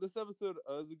 This episode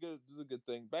is a good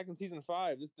thing. Back in season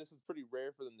 5, this is pretty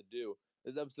rare for them to do.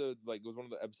 This episode was one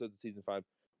of the episodes of season 5,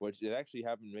 which it actually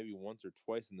happened maybe once or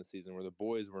twice in the season where the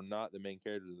boys were not the main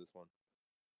characters of this one.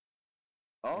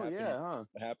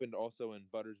 It happened also in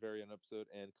Butters' very own episode,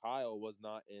 and Kyle was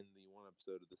not in the one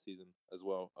episode of the season as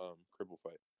well. Cribble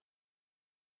Fight.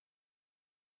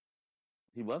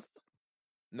 He wasn't?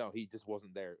 No, he just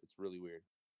wasn't there. It's really weird.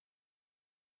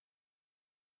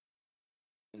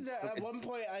 At one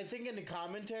point, I think in the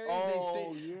commentaries,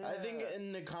 I think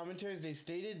in the commentaries they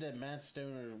stated that Matt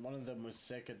Stoner, one of them, was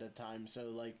sick at the time,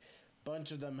 so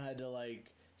bunch of them had to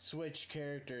switch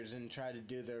characters and try to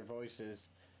do their voices.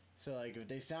 So like if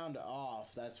they sound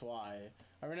off, that's why.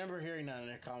 I remember hearing that in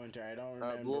a commentary. I don't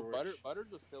remember.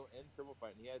 Butters was still in Triple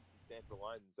Fight, and he had substantial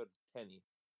lines instead of Kenny.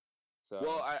 So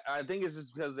Well, I think it's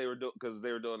just because they were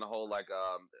doing the whole like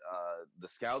the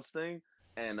scouts thing,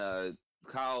 and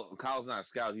Kyle's not a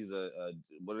scout. He's a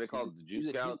what do they call it? The Jew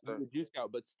Scout. He's a Jew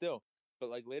Scout, but still. But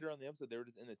like later on in the episode, they were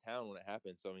just in the town when it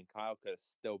happened. So I mean, Kyle could have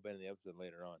still been in the episode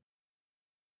later on.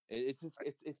 It's just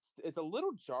it's a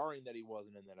little jarring that he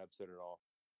wasn't in that episode at all.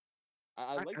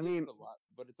 I like it a lot,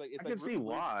 but it's like I can see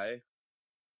why.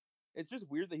 It's just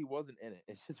weird that he wasn't in it.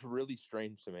 It's just really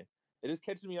strange to me. It just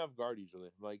catches me off guard usually.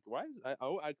 Like, why is I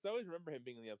always remember him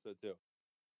being in the episode too.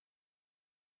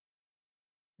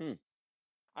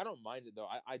 I don't mind it though.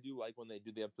 I do like when they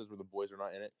do the episodes where the boys are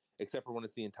not in it, except for when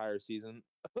it's the entire season,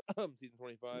 season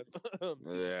 25.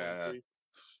 Yeah.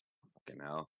 Fucking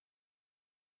hell.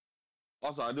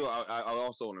 Also, I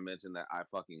also want to mention that I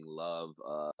fucking love.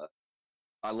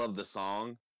 I love the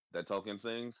song that Token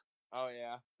sings. Oh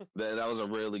yeah, that was a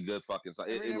really good fucking song.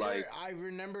 I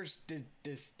remember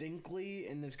distinctly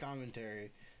in this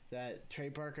commentary that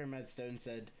Trey Parker and Matt Stone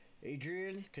said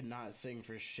Adrian could not sing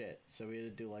for shit, so we had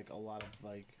to do like a lot of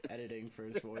like editing for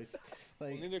his voice.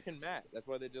 Like, well, neither can Matt. That's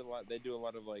why they do a lot. They do a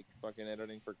lot of like fucking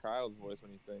editing for Kyle's voice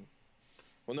when he sings.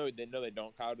 Well, no, they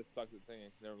don't. Kyle just sucks at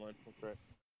singing. Never mind. That's right.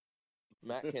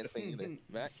 Matt can't sing either.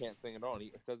 Matt can't sing at all, and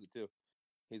he says it too.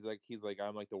 He's like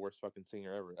I'm like the worst fucking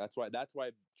singer ever. That's why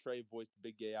Trey voiced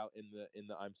Big Gay out in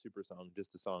the I'm Super song,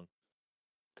 just the song,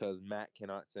 because Matt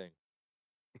cannot sing.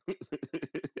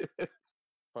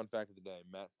 Fun fact of the day: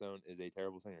 Matt Stone is a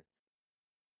terrible singer.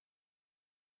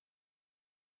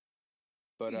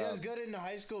 But he does good in the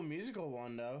High School Musical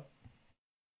one though.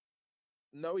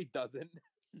 No, he doesn't.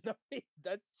 No,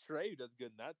 that's Trey who does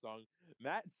good in that song.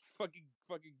 Matt's fucking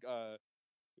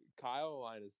Kyle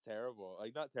line is terrible.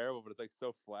 Like, not terrible, but it's like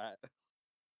so flat.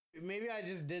 Maybe I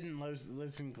just didn't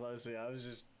listen closely. I was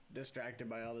just distracted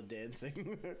by all the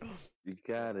dancing. You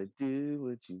gotta do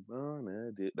what you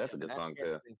wanna do. That's a good song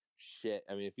too. Shit.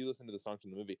 I mean, if you listen to the songs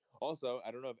from the movie. Also,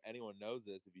 I don't know if anyone knows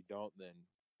this. If you don't, then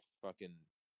fucking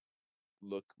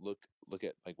look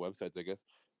at like websites, I guess.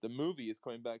 The movie is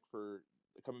coming back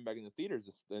in the theaters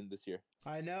this year.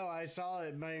 I know. I saw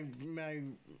it. My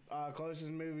closest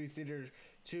movie theater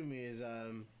to me is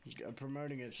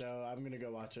promoting it, so I'm gonna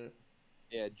go watch it.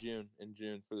 Yeah, in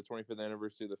June for the 25th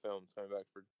anniversary of the film. It's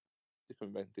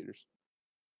coming back in theaters.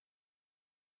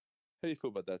 How do you feel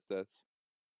about that, Stats?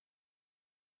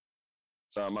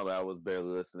 Sorry, my bad. I was barely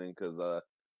listening because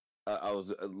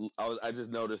I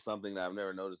just noticed something that I've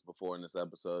never noticed before in this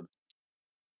episode.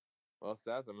 Well,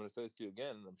 Stats, I'm going to say this to you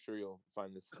again, and I'm sure you'll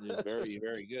find this news very,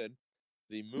 very good.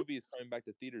 The movie is coming back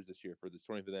to theaters this year for this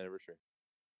 25th anniversary.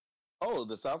 Oh,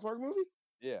 the South Park movie?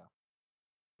 Yeah.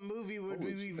 What movie would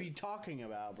we be talking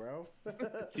about, bro?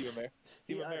 Team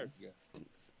America.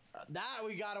 That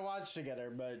we gotta watch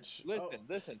together, but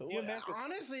listen.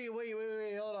 Honestly, wait,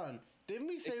 hold on. Didn't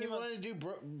we say we wanted to do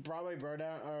Broadway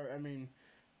Brodown,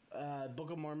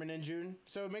 Book of Mormon in June?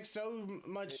 So it makes so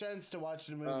much sense to watch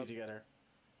the movie together.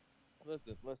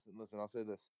 Listen. I'll say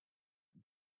this: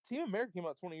 Team America came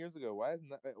out 20 years ago. Why isn't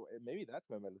that? Maybe that's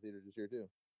coming out of theaters this year too.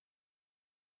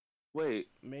 Wait,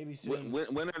 maybe soon.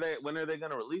 When are they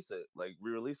gonna release it? Like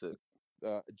re-release it?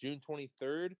 June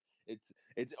 23rd.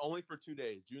 It's only for 2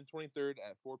 days. June 23rd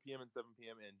at 4 p.m. and 7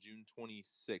 p.m. and June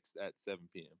 26th at 7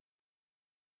 p.m.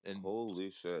 And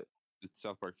holy shit, it's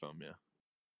South Park film, yeah.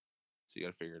 So you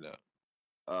got to figure it out.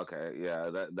 Okay,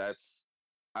 yeah, that's.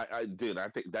 I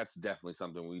think that's definitely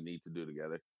something we need to do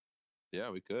together. Yeah,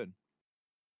 we could.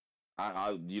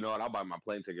 You know what? I'll buy my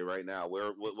plane ticket right now.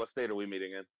 What state are we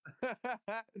meeting in?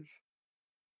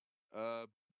 I'm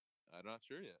not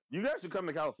sure yet. You guys should come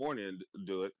to California and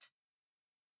do it.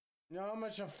 You know how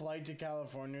much a flight to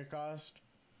California cost?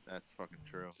 That's fucking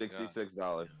true.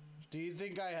 $66. Do you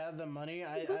think I have the money?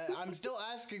 I'm still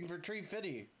asking for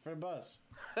 $350 for the bus.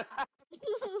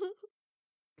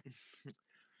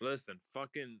 Listen.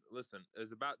 It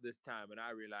was about this time, and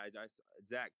I realized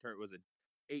Zach Turk was an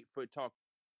 8 foot tall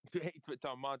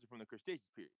monster from the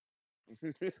Cretaceous period.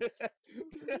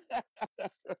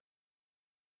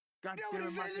 God damn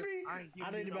it,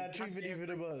 I need about $350 for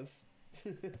the bus.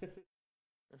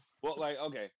 Well, like,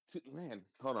 okay, man,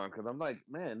 hold on, because I'm like,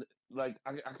 man, like,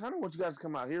 I kind of want you guys to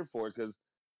come out here for it, because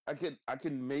I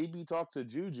can maybe talk to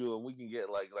Juju and we can get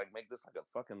like make this like a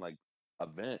fucking like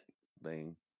event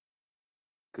thing,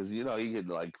 because you know he could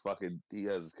like fucking he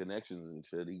has connections and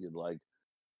shit. He could like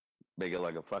make it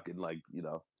like a fucking like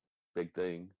big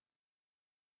thing,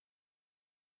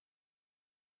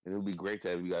 and it would be great to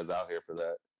have you guys out here for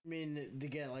that. I mean, to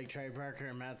get like Trey Parker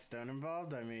and Matt Stone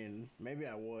involved, I mean, maybe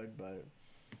I would, but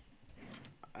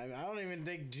I don't even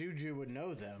think Juju would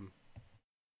know them.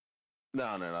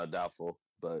 No, doubtful.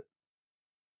 But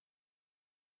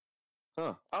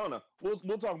I don't know.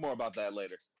 We'll talk more about that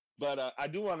later. But I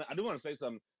do want to say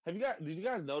something. Did you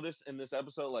guys notice in this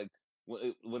episode, like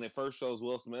when it first shows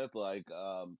Will Smith, like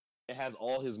it has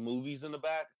all his movies in the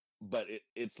back, but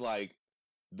it's like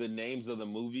the names of the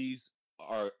movies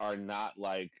are not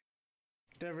like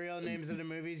the real names of the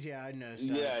movies. Yeah, I noticed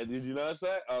that. Yeah, did you notice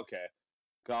that? Okay,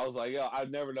 'cause I was like, yo,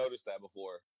 I've never noticed that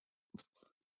before.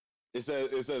 It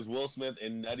says Will Smith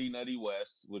in Nutty Nutty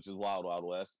West, which is Wild Wild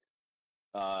West.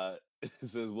 It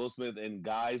says Will Smith in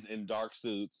Guys in Dark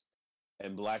Suits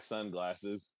and Black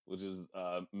Sunglasses, which is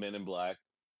Men in Black.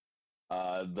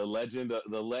 The legend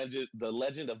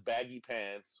of Baggy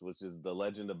Pants, which is The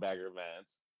Legend of Bagger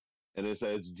Vance, and it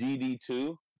says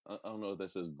GD2. I don't know what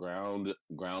that says. Groundhogs.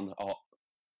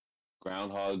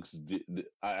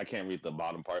 I can't read the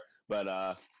bottom part,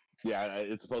 but yeah,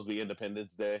 it's supposed to be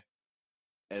Independence Day,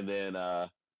 and then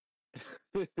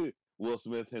Will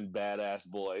Smith in Badass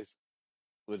Boys,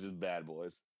 which is Bad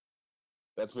Boys.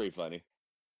 That's pretty funny.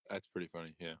 That's pretty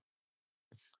funny. Yeah.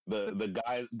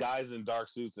 The guys in dark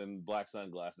suits and black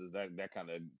sunglasses, that kind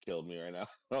of killed me right now.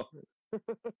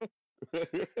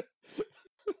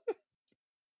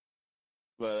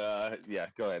 But yeah,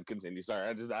 go ahead, continue. Sorry, I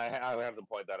have to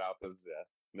point that out because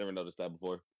never noticed that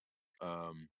before.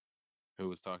 Who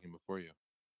was talking before you?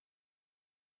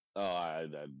 Oh, I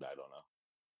don't know.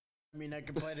 I mean, I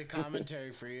could play the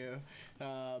commentary for you.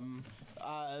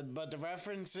 But the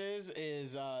references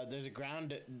is there's a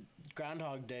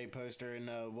Groundhog Day poster in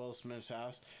Will Smith's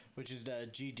house, which is the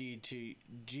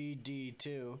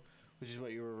GD2, which is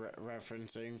what you were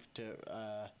referencing to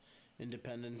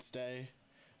Independence Day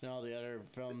and all the other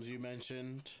films you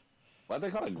mentioned. Why'd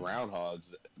they call it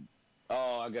Groundhogs?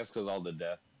 Oh, I guess because all the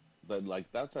death. But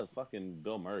like, that's a fucking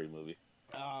Bill Murray movie.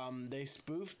 They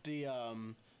spoofed the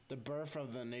Birth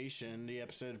of the Nation, the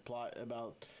episode plot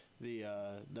about the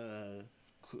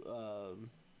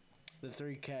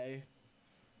 3K.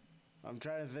 I'm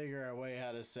trying to figure out a way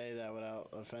how to say that without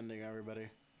offending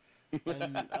everybody.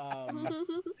 And,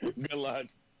 good luck.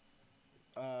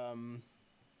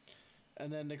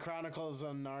 And then the Chronicles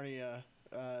of Narnia,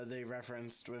 they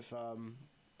referenced with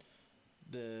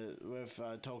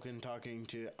Tolkien talking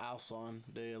to Aslan,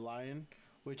 the lion,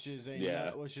 which is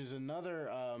another.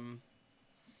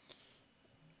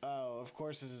 Oh, of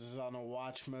course, this is on a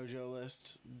Watch Mojo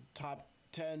list. Top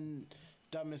 10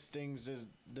 dumbest things is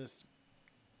this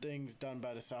things done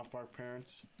by the South Park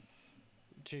parents,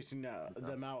 chasing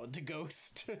them out with the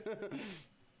ghost.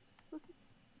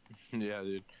 Yeah,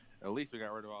 dude. At least we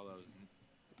got rid of all those.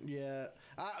 Yeah.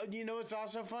 You know what's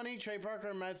also funny? Trey Parker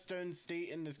and Matt Stone state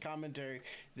in this commentary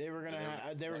they were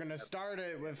gonna start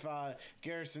it with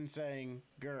Garrison saying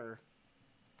 "Grr."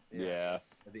 Yeah.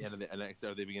 At the end of the next,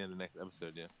 or the beginning of the next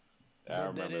episode, yeah. I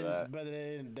remember that. But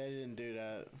they didn't do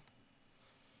that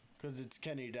because it's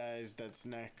Kenny Dies that's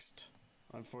next,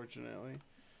 unfortunately.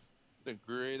 It's a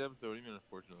great episode. What do you mean,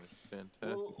 unfortunately?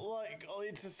 Fantastic. Well,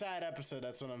 it's a sad episode.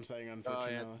 That's what I'm saying.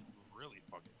 Unfortunately. Oh, yeah, really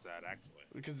fucking sad, actually.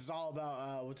 Because it's all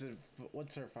about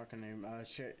what's her fucking name?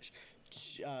 Sherry.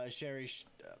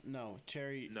 No,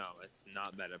 Cherry. No, it's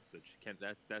not that episode. She can't.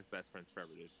 That's Best Friends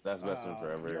Forever, dude. That's Best Friends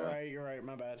Forever. You're right.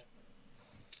 My bad.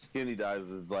 Skinny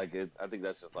Dives is like I think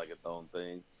that's just like its own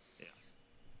thing. Yeah.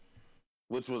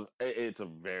 Which it's a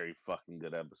very fucking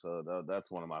good episode. That's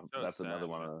one of my. That's sad, another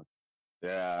one of.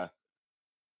 Yeah.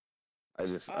 I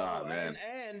just man.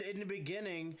 And in the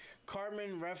beginning,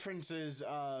 Cartman references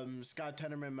Scott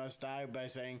Tenorman Must Die by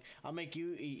saying, "I'll make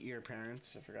you eat your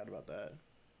parents." I forgot about that.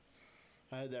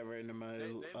 I had that written in my.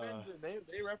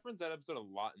 They reference that episode a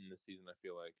lot in this season. I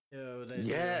feel like.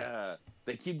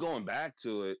 They keep going back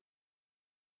to it.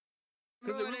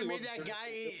 Remember when they made that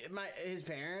guy eat his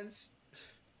parents?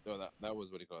 Oh, that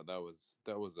was what he called. That was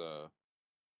what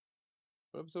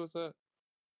episode was that?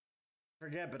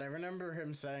 Forget, but I remember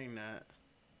him saying that.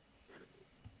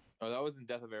 Oh, that was in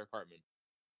Death of Eric Cartman.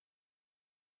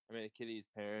 I mean, Kitty's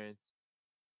parents.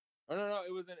 Oh no,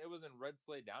 it was in Red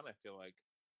Sleigh Down. I feel like,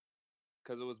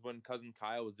 because it was when Cousin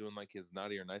Kyle was doing like his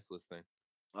naughty or nice list thing.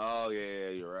 Oh yeah,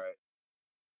 you're right.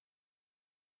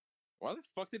 Why the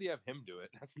fuck did he have him do it?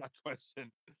 That's my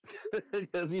question.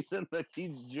 Because he's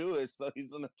Jewish, so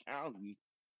he's an accountant.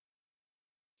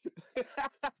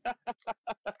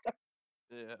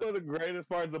 Yeah. One of the greatest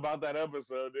parts about that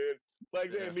episode, dude.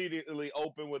 Like they immediately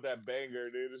open with that banger,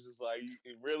 dude. It's just like,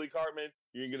 really, Cartman?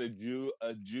 You're gonna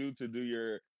a Jew to do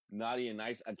your naughty and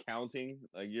nice accounting?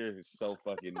 Like you're so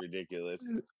fucking ridiculous.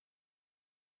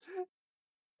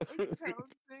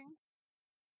 Accounting.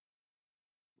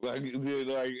 Like, dude,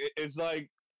 like it's like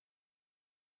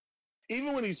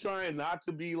even when he's trying not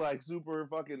to be like super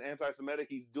fucking anti-Semitic,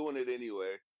 he's doing it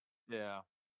anyway. Yeah.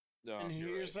 No, And you're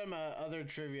here's right. some other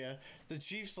trivia. The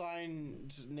Chiefs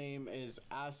lion's name is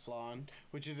Aslan,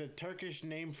 which is a Turkish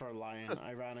name for lion,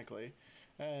 ironically.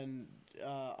 And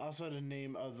also the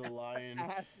name of the lion.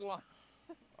 Aslan.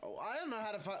 Oh, I don't know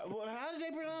how to how did they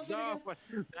pronounce it No, again? but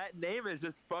that name is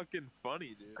just fucking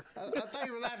funny, dude. I thought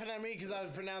you were laughing at me because I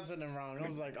was pronouncing it wrong. I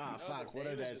was like, No, fuck, the what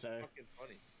name did is I just say? Fucking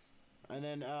funny. And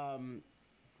then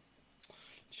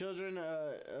children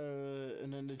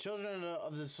and then the children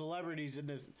of the celebrities in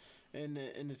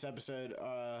this episode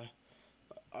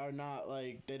are not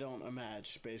like, they don't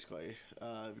match basically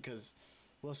because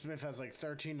Will Smith has like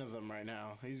 13 of them right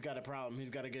now. He's got a problem.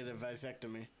 He's got to get a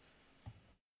vasectomy.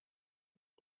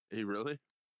 He really?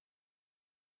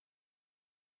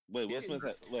 Wait, Will Smith?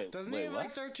 Doesn't he have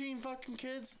like 13 fucking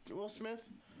kids? Will Smith?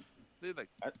 Dude, like,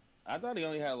 I thought he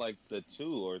only had like the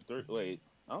 2 or 3. Wait,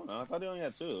 I don't know. I thought he only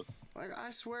had 2. Like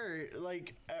I swear,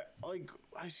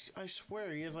 I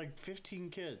swear he has like 15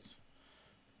 kids.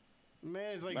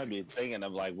 Man is like, Might be thinking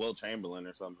of like Will Chamberlain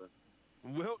or something.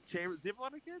 Wilt Chambers. Does he have a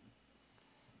lot of kids?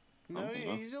 No,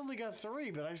 Uh-huh. he's only got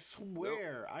 3, but I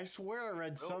swear I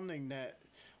read something that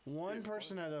one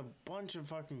person had a bunch of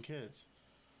fucking kids.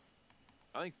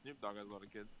 I think Snoop Dogg has a lot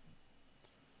of kids.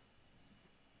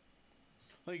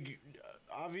 Like,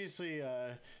 obviously,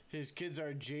 his kids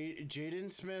are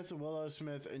Jaden Smith, Willow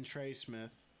Smith, and Trey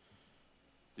Smith.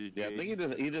 Dude, Yeah, I think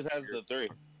he just has the 3.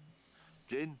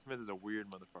 Jaden Smith is a weird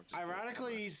motherfucker.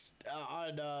 Ironically, he's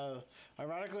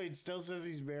ironically, it still says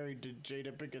he's married to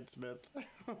Jada Pinkett Smith.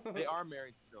 They are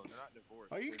married still. They're not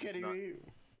divorced. Are you kidding me?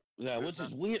 Yeah, which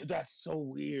is weird. That's so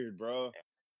weird, bro.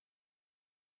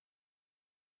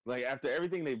 Like after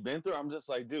everything they've been through, I'm just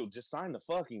like, dude, just sign the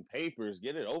fucking papers,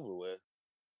 get it over with.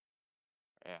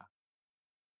 Yeah.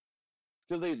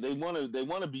 Because they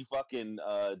want to be fucking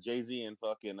Jay-Z and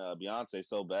fucking Beyonce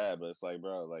so bad, but it's like,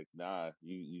 bro, like, nah,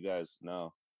 you guys,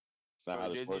 no, it's not how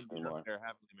this Jay-Z works and anymore. They're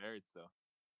happily married still.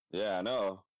 Yeah, I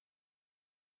know.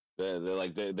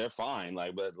 They're fine,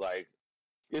 like, but like,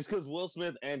 it's because Will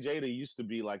Smith and Jada used to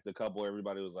be like the couple.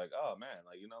 Everybody was like, oh man,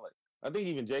 like, you know, like I think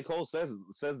even J. Cole says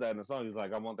that in the song. He's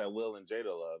like, I want that Will and Jada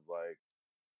love, like.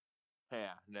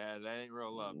 Yeah, that ain't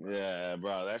real love. Bro. Yeah,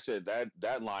 bro, that shit,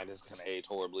 that line is gonna age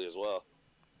horribly as well.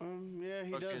 Yeah,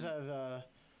 he does have.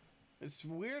 It's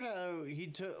weird how he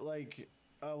took like.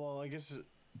 Well, I guess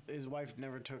his wife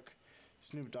never took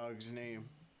Snoop Dogg's name.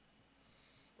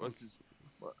 Wasn't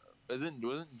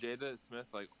Jada Smith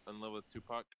like in love with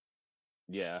Tupac?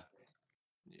 Yeah,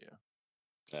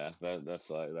 Yeah. that's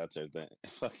her thing.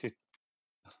 Fucking.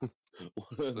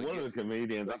 One of the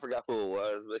comedians, I forgot who it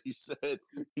was, but he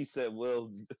said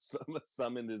Will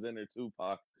summoned his inner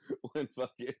Tupac when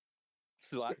fucking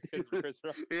Slapped Chris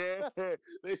Rock. Yeah,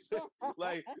 they said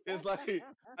like it's like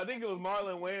I think it was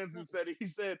Marlon Wayans who said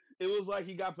it was like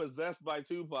he got possessed by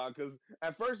Tupac because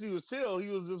at first he was chill, he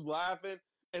was just laughing,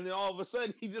 and then all of a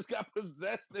sudden he just got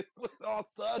possessed and went all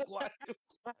thug like.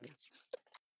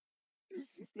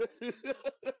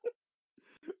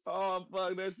 Oh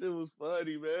fuck, that shit was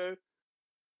funny, man.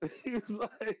 He was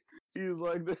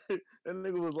like that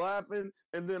nigga was laughing,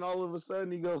 and then all of a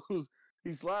sudden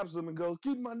he slaps him and goes,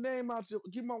 keep my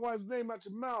wife's name out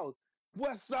your mouth.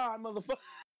 West Side, motherfucker.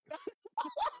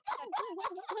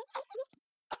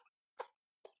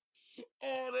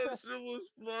 Oh, that shit was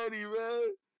funny,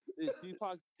 man.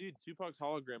 Tupac's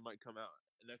hologram might come out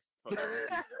next fucking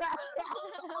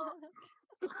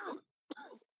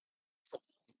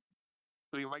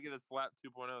So you might get a slap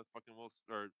 2.0 with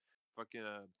fucking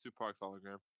Tupac's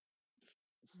hologram.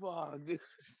 Fuck, dude.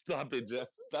 Stop it, Jeff.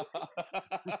 Stop.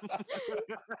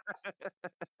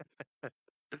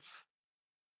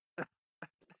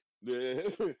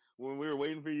 When we were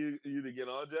waiting for you to get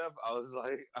on, Jeff,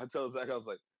 I told Zach, I was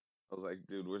like,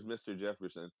 dude, where's Mr.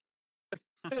 Jefferson?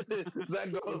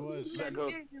 Zach goes.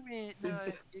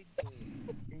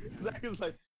 Zach is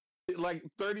like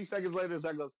 30 seconds later,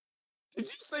 Zach goes, did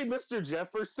you say Mr.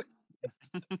 Jefferson?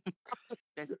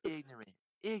 That's ignorant.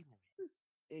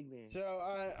 So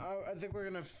I think we're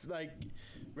gonna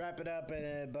wrap it up,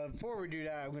 and but before we do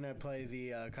that, I'm gonna play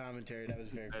the commentary. That was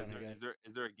very funny.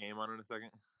 Is there a game on in a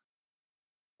second?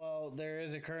 Well, there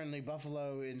is a currently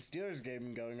Buffalo and Steelers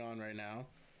game going on right now.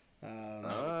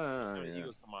 The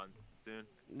Eagles come on soon.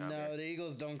 No, the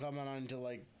Eagles don't come on until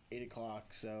like 8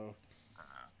 o'clock. So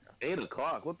 8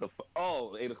 o'clock? What the fuck?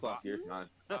 Oh, 8 o'clock your time.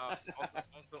 Also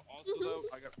though,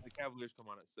 I got the Cavaliers come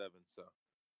on at 7. So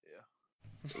yeah.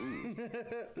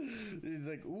 He's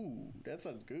like, ooh, that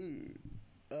sounds good.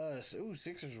 Ooh,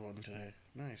 Sixers won today.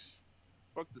 Nice.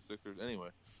 Fuck the Sixers. Anyway,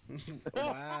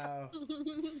 Wow.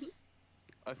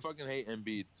 I fucking hate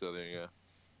Embiid. So there you go.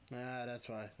 Ah, that's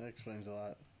why. That explains a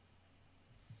lot.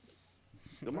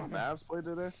 Did my Mavs play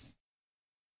today?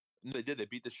 No, they did. They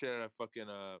beat the shit out of fucking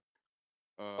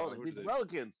They who beat did the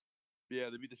Pelicans. Yeah,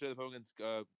 they beat the shit out of the Pelicans.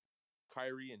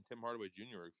 Kyrie and Tim Hardaway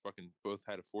Jr. fucking both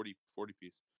had a 40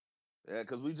 piece. Yeah,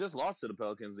 because we just lost to the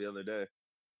Pelicans the other day.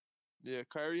 Yeah,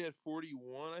 Kyrie had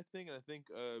 41, I think, and I think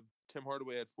Tim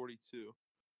Hardaway had 42.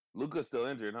 Luka's still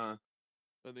injured, huh?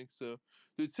 I think so.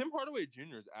 Dude, Tim Hardaway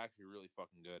Jr. is actually really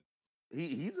fucking good.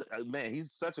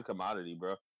 He's such a commodity,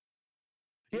 bro.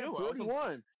 He You had know what?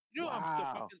 41. You know,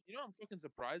 Wow. I'm fucking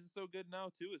surprised it's so good now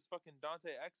too. Is fucking Dante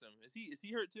Exum? Is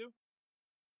he hurt too?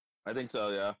 I think so,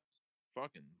 yeah.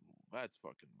 Fucking, that's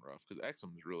fucking rough because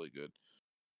Exum is really good.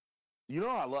 You know,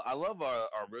 I love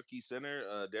our rookie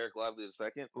center, Derek Lively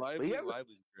II. Lively's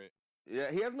great.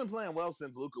 Yeah, he hasn't been playing well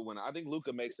since Luka went. I think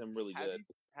Luka makes him really good.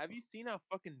 Have you seen how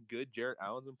fucking good Jarrett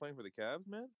Allen's been playing for the Cavs,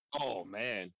 man? Oh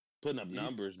man, putting up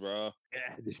numbers, bro.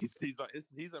 Yeah, he's playing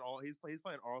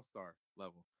all-star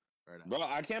level right now. Bro,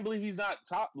 I can't believe he's not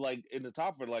in the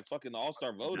top for like fucking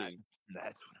all-star voting.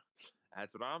 That's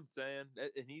what I'm saying.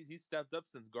 And he's stepped up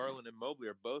since Garland and Mobley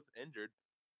are both injured.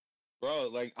 Bro,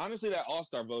 like honestly, that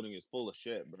all-star voting is full of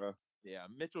shit, bro. Yeah,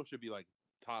 Mitchell should be like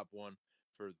top one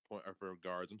for for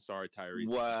guards. I'm sorry, Tyrese.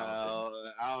 Well,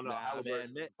 I don't know.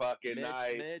 Halliburton's fucking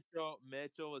nice.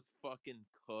 Mitchell is fucking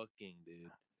cooking,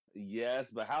 dude.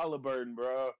 Yes, but Halliburton,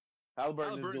 bro.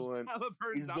 Halliburton's out doing. for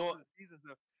the season.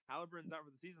 So Halliburton's out for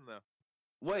the season, though.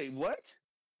 Wait, what?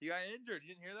 He got injured. You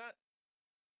didn't hear that?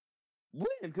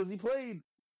 When? Because he played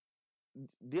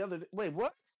the other. Wait,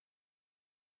 what?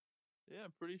 Yeah,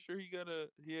 I'm pretty sure he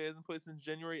hasn't played since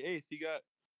January 8th. He got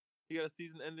a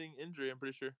season-ending injury. I'm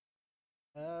pretty sure.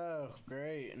 Oh,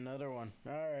 great! Another one.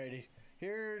 Alrighty,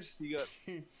 here's he got.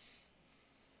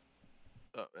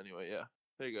 Oh, anyway, yeah.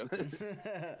 There you go.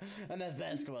 Enough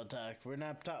basketball talk. We're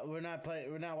not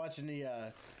watching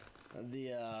the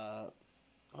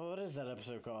what is that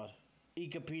episode called?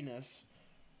 Ika Penis.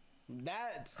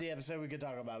 That's the episode we could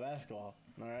talk about basketball.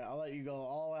 All right, I'll let you go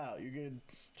all out. You could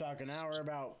talk an hour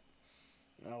about.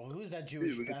 Oh, who's that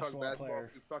Jewish basketball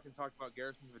player? We fucking talked about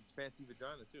Garrison's fancy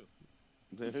vagina too.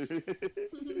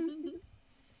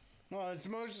 Well, it's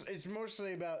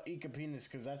mostly about Ika Penis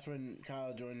because that's when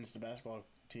Kyle joins the basketball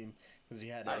team because he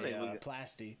had a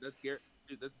plasty. That's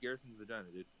Garrison's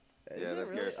vagina, dude. Is it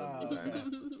really? Garrison's vagina.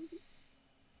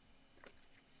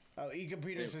 Oh, Ika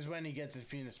Penis is when he gets his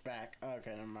penis back.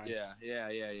 Okay, never mind. Yeah.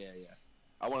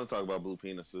 I want to talk about blue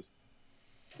penises.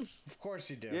 Of course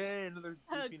you do. Yeah, another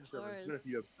blue penis episode.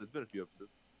 It's been a few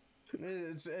episodes.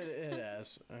 It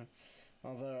has.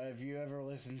 Although, if you ever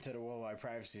listen to the Worldwide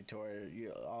Privacy Tour,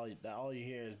 all you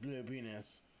hear is blue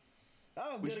penis.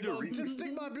 Oh, I'm gonna go just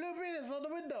stick my blue penis on the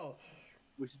window.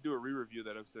 We should do a re-review of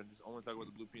that episode and just only talk about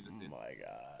the blue penis scene. Oh my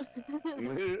god.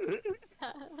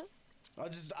 I'll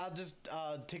just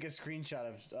take a screenshot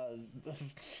of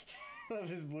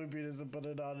his blue penis and put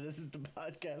it on. This is the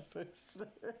podcast poster.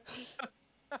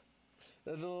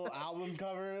 The little album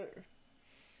cover.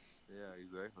 Yeah,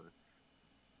 exactly.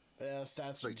 Yeah,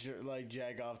 stats like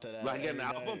jag off to that. Like an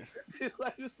album.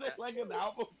 like an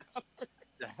album cover.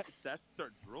 Stats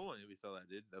start drooling if we saw that,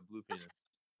 dude. That blue penis.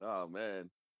 Oh man.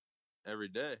 Every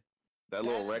day. That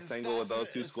little rectangle with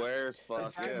those two squares.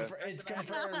 Fuck yeah. It's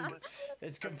confirmed.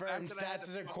 It's confirmed. Stats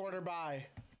is a quarter by.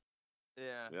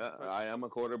 Yeah. Yeah, I am a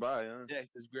quarter by. Yeah,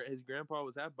 his grandpa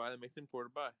was half by. That makes him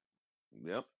quarter by.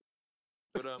 Yep.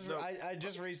 But no. I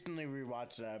just recently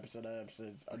rewatched that episode. That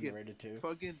episode's underrated too.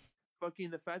 Fucking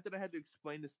the fact that I had to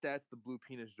explain the stats, the blue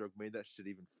penis joke made that shit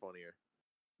even funnier.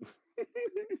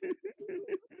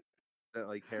 That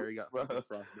like Harry got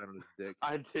frostbite on his dick.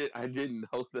 I didn't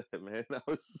know that, man. That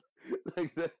was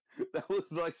like that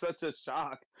was like such a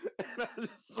shock. And I was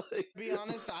just like, to be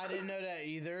honest, I didn't know that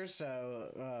either.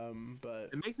 So, but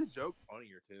it makes the joke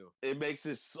funnier too. It makes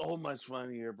it so much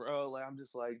funnier, bro. Like I'm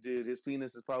just like, dude, his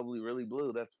penis is probably really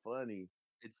blue. That's funny.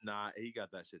 It's not. He got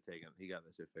that shit taken. He got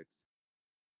that shit fixed.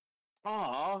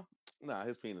 Aw, nah,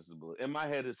 his penis is blue. In my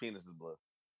head, his penis is blue.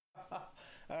 All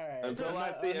right. Until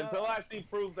I see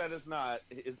proof that it's not,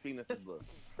 his penis is blue.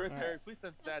 Prince Harry, please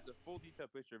send Stats a full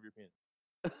detailed picture of your penis.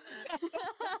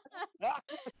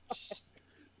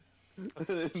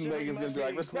 Megan's gonna be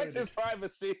like, respect his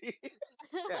privacy.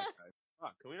 Yeah,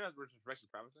 fuck. Can we not respect his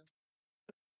privacy?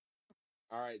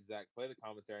 All right, Zach, play the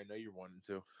commentary. I know you're wanting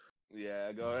to.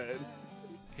 Yeah, go ahead.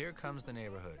 Here comes the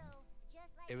neighborhood.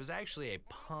 It was actually a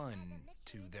pun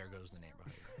to "There Goes the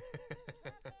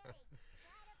Neighborhood."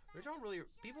 We don't really.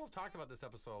 People have talked about this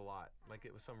episode a lot. Like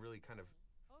it was some really kind of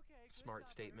smart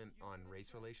statement on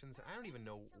race relations. I don't even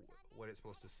know what it's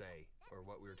supposed to say or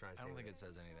what we were trying to say. I don't think with it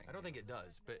says anything. I don't think it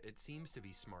does, but it seems to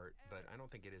be smart. But I don't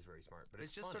think it is very smart. But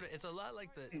It's just funny. sort of. It's a lot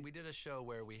like we did a show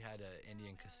where we had an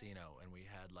Indian casino and we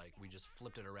had we just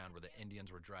flipped it around where the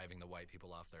Indians were driving the white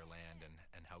people off their land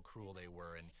and how cruel they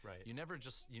were, and Right. you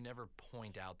never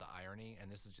point out the irony,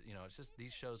 and this is it's just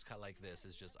these shows cut like this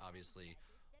is just obviously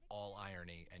all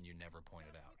irony and you never point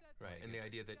it out. Right, Like, and the it's-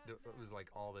 idea that it was like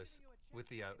all this with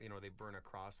the they burn a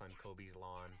cross on Kobe's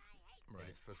lawn. and Right.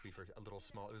 It's supposed to be for a little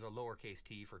small. It was a lowercase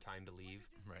t for time to leave.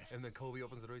 Right. And then Kobe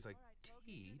opens the door. He's like,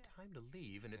 "T, time to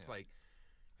leave." And it's like,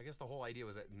 I guess the whole idea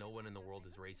was that no one in the world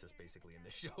is racist, basically, in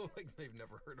this show. Like they've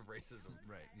never heard of racism.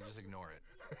 Right. You just ignore it.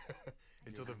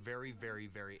 Until the very, very,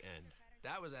 very end.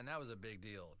 That was a big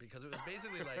deal because it was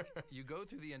basically like you go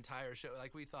through the entire show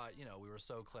like we thought, we were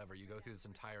so clever. You go through this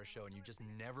entire show and you just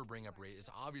never bring up race. It's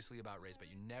obviously about race, but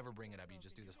you never bring it up. You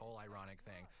just do this whole ironic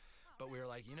thing. But we were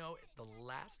like, the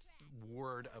last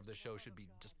word of the show should be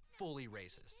just fully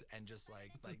racist and just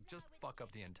like just fuck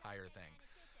up the entire thing.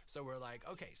 So we're like,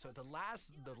 okay, so the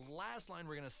last line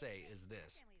we're gonna say is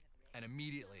this, and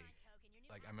immediately,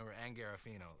 like I remember Ann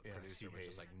Garofino, the producer, was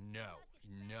just like, no.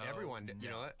 Everyone, no. you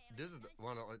know what? This is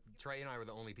one. Trey and I were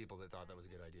the only people that thought that was a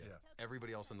good idea. Yeah.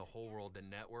 Everybody else in the whole world, the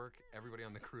network, everybody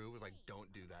on the crew was like,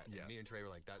 "Don't do that." And Yeah. me and Trey were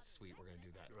like, "That's sweet. We're gonna do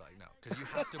that." We're like, no, because you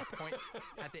have to point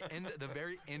at the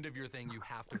very end of your thing. You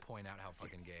have to point out how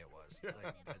fucking gay it was.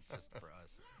 Like that's just for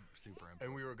us super important.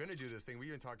 And we were gonna do this thing. We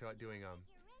even talked about doing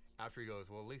after he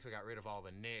goes, well, at least we got rid of all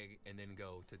the nig, and then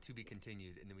go to be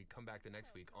continued, and then we'd come back the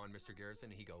next week on Mr. Garrison,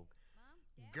 and he'd go,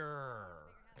 grrr,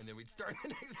 and then we'd start the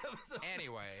next episode.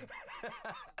 Anyway,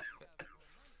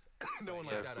 No one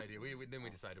liked that idea. Then we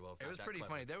decided, well, it's it not was that pretty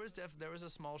clever. funny. There was a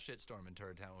small shitstorm in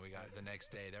Turd Town when we got the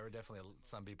next day. There were definitely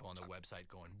some people on the website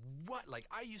going, "What? Like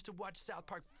I used to watch South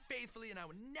Park faithfully, and I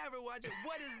would never watch it.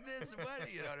 What is this? What?" And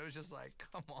it was just like,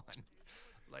 come on,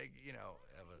 like it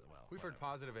was well. We've heard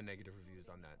positive and negative reviews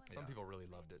on that. Some Yeah. people really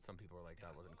loved it. Some people were like,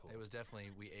 that wasn't cool. It was definitely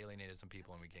we alienated some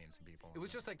people and we gained some people. It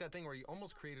was just like that thing where you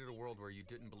almost created a world where you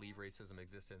didn't believe racism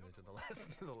existed until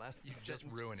the last. You just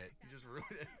ruin it. You just ruin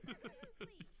it.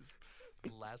 The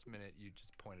last minute, you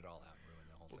just point it all out and ruin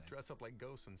the whole We'll thing. dress up like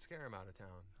ghosts and scare them out of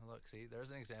town. Oh, look, see,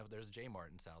 there's an example. There's J Mart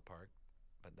in South Park,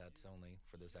 but that's only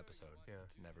for this episode. Yeah.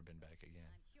 It's never been back again.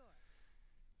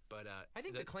 But I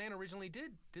think the Klan originally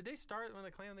did. Did they start when the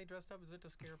Klan they dressed up? Is it to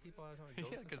scare people out of town? Like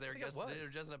ghosts? yeah, because I think it they were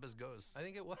was. dressing up as ghosts. I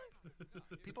think it was.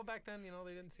 People back then,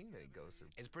 they didn't see many ghosts.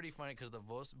 It's pretty funny because the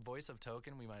voice of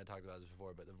Token, we might have talked about this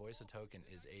before, but the voice of Token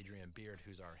is Adrian Beard,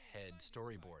 who's our head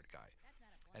storyboard guy.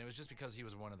 And it was just because he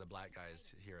was one of the black guys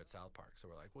here at South Park. So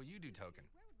we're like, well, you do Token.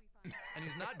 And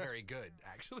he's not very good,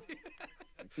 actually.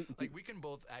 Like, we can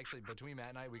both, actually, between Matt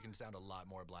and I, we can sound a lot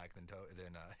more black than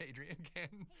Adrian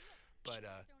can. But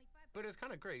it's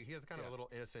kind of great. He has kind of a little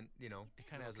innocent, he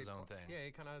kind of has his own thing. Yeah,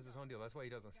 he kind of has his own deal. That's why he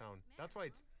doesn't sound. That's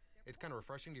why it's kind of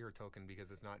refreshing to hear Token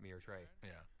because it's not me or Trey.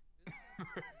 Yeah.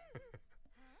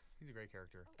 He's a great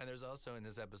character. And there's also in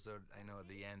this episode, I know at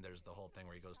the end, there's the whole thing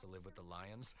where he goes to live with the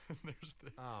lions. There's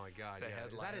the, Oh my God! the Yeah. head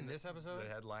Is that lion in this episode?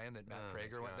 The head lion that Matt Oh, my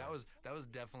Prager went. That God. was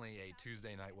definitely a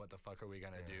Tuesday night. What the fuck are we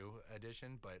gonna do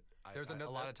edition? But There's a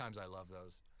another- lot of times I love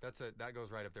those. That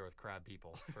goes right up there with crab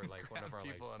people for like one of Crab our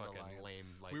like people and the fucking lions. lame.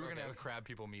 Like We were gonna okay, have crab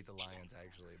people meet the lions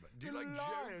actually, but do you The like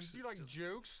lions. jokes? Do you like Just-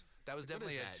 jokes? That was What is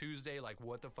definitely a that? Tuesday. Like,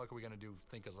 what the fuck are we gonna do?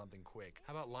 Think of something quick.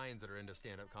 How about lions that are into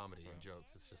stand-up comedy and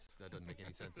jokes? It's just that doesn't make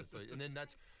any sense. And then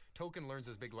that's Token learns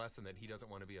his big lesson that he doesn't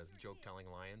want to be a joke-telling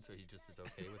lion, so he just is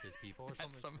okay with his people or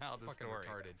That's something. somehow the Fucking story.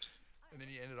 retarded. And then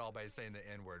you end it all by saying the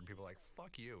N word, and people are like,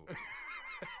 "Fuck you."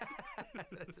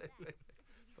 That's it.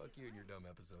 Fuck you and your dumb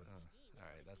episode. All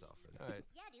right, that's all for this. All right.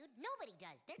 Yeah, dude. Nobody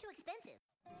does. They're too expensive.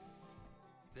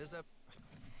 This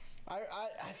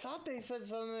I thought they said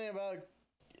something about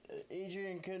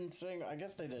Adrian couldn't sing. I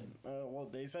guess they did. Well,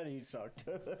 they said he sucked,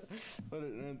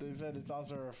 but they said it's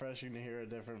also refreshing to hear a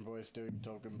different voice doing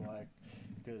Token Black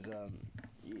because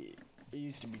it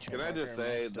used to be. Can I just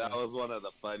say that was one of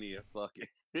the funniest fucking.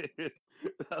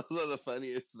 That was one of the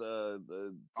funniest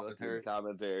the fucking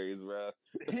commentaries, bro.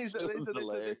 He said, It was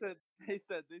hilarious. they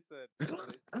said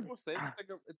people say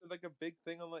it's like a big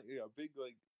thing on like a big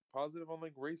like positive on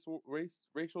like racial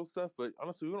stuff, but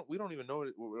honestly we don't even know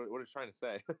what it's trying to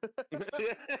say.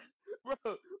 Bro,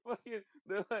 fucking,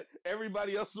 they're like,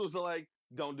 everybody else was like,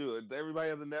 don't do it.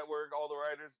 Everybody on the network, all the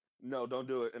writers, no, don't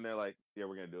do it. And they're like, yeah,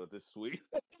 we're gonna do it. This is sweet.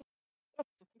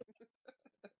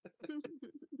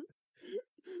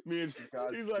 Me and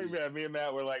he's like, man, me and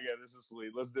Matt were like, yeah, this is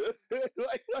sweet. Let's do it.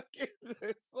 like,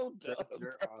 it's so dumb.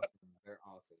 They're awesome. They're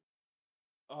awesome.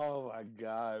 Oh my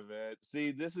god, man!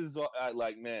 See, this is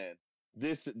like, man,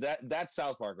 that's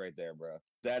South Park right there, bro.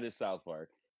 That is South Park.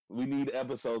 We need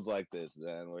episodes like this,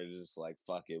 man. We're just like,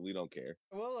 fuck it, we don't care.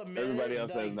 Well, everybody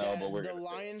else says no, but we're the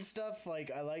lion stuff. Like,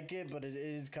 I like it, but it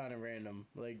is kind of random.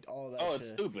 Like all that. Oh, shit.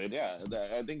 It's stupid. Yeah,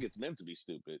 I think it's meant to be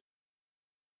stupid.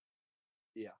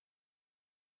 Yeah.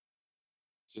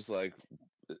 It's just like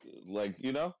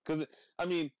you know, because I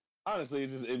mean, honestly,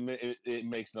 it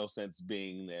makes no sense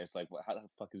being there. It's like, well, how the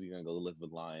fuck is he gonna go live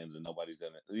with lions and nobody's in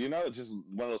it? You know, it's just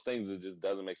one of those things that just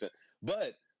doesn't make sense.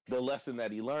 But the lesson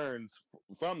that he learns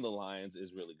from the lions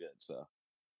is really good. So,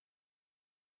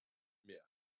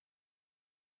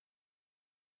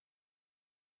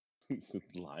 yeah,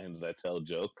 lions that tell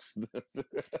jokes.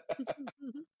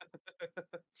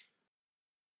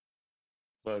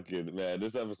 Fucking man,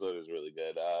 this episode is really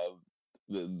good.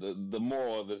 The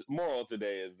moral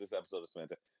today is this episode is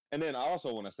fantastic. And then I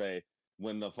also want to say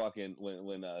when the fucking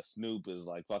when Snoop is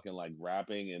like fucking like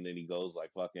rapping and then he goes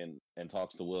like fucking and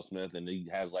talks to Will Smith and he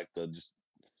has like the just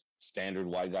standard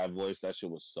white guy voice. That shit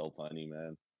was so funny,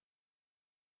 man.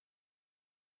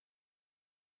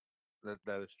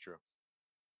 That is true.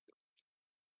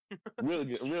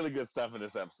 really good stuff in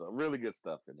this episode. Really good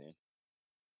stuff in here.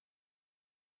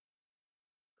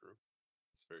 True.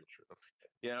 It's very true.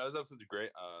 Yeah, no, this episode's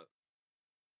great.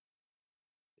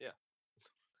 Yeah.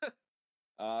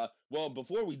 Well,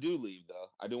 before we do leave, though,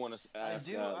 I do want to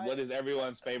ask, what is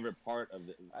everyone's favorite part of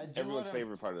the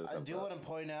favorite part of this episode? I do want to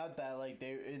point out that, like,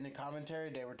 they in the commentary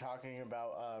they were talking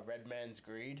about Red Man's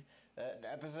Greed, an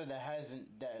episode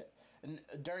that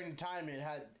during the time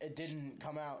it didn't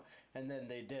come out, and then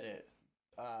they did it.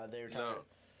 They were talking. No.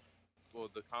 Well,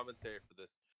 the commentary for this.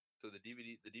 So the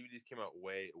DVDs came out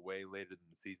way later than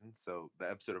the season, so the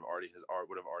episode would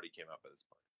have already came out by this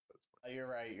point. You're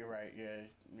right. Yeah.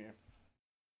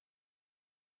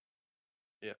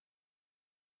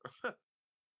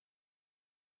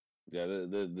 Yeah,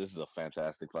 this is a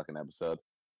fantastic fucking episode.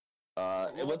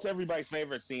 What's everybody's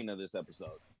favorite scene of this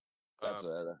episode? That's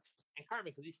and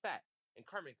Cartman because he's fat, and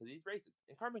Cartman because he's racist,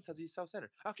 and Cartman because he's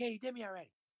self-centered. Okay, you did me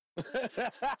already.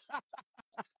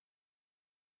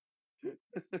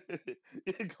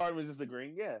 Cartman's just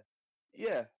agreeing. Yeah.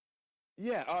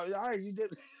 All right, you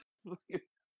did.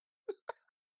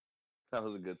 That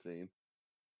was a good scene.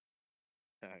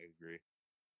 I agree.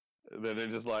 And then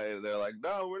they're like,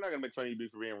 no, we're not gonna make fun of you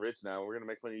for being rich now. We're gonna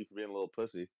make fun of you for being a little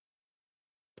pussy.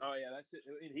 Oh yeah, that's it.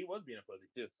 He was being a pussy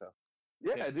too. So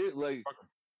yeah, dude, like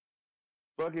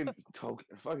fucking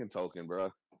Tolkien,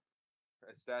 bro.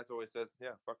 As Stats always says,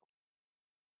 yeah, fuck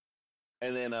him.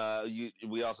 And then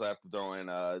we also have to throw in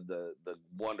the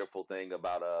wonderful thing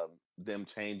about them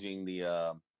changing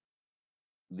the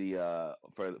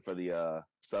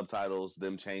subtitles,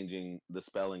 them changing the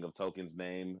spelling of Tolkien's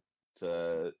name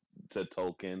to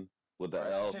Tolkien with the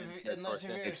L,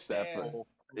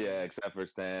 except for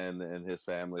Stan and his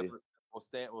family. Well,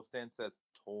 Stan says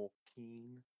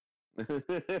Tolkien.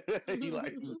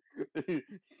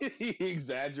 he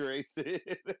exaggerates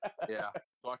it. Yeah,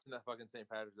 watching that fucking St.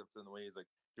 Patrick's episode in the way he's like,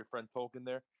 your friend Tolkien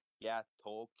there? Yeah,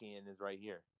 Tolkien is right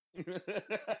here.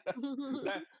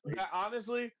 that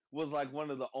honestly was like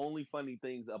one of the only funny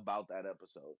things about that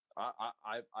episode.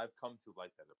 I've come to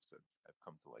like that episode. I've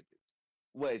come to like it.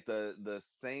 Wait, the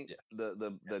Saint,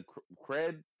 the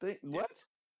cred thing. What?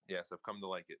 Yes, I've come to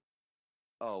like it.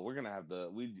 Oh, we're gonna have to.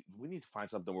 We need to find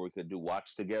something where we could do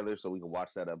watch together, so we can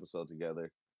watch that episode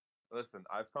together. Listen,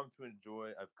 I've come to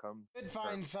enjoy. Did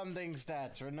find something,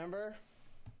 Stats. Remember?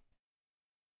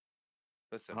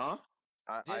 Listen, huh?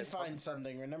 I did find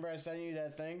something. Remember, I sent you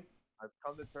that thing. I've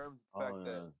come to terms with the fact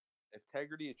that if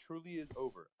Integrity truly is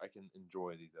over, I can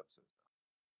enjoy these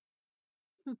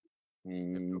episodes.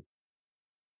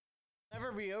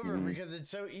 Never be over because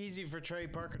it's so easy for Trey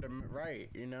Parker to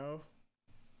write. You know.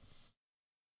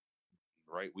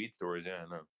 Write weed stories, yeah, I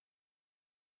know.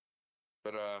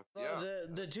 But yeah,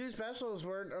 the two specials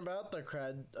weren't about the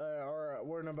cred or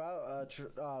weren't about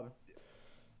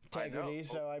integrity.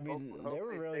 So I mean, they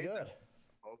were really good.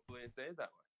 Hopefully, it stays that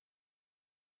way.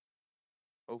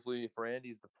 Hopefully, if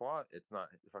Randy's the plot, it's not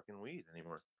fucking weed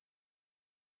anymore.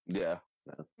 Yeah.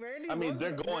 I mean,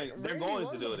 they're going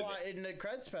to do it again. In the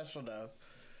cred special, though,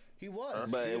 he was.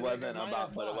 But it wasn't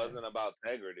about. But it wasn't about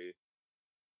integrity.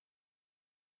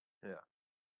 Yeah.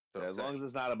 Yeah, as long as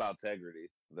it's not about integrity,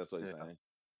 that's what he's saying.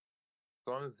 As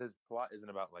long as his plot isn't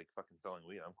about like fucking selling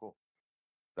weed, I'm cool.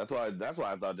 That's why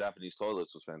I thought Japanese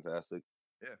Toilets was fantastic.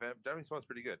 Yeah, Japanese Toilets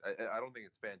pretty good. I don't think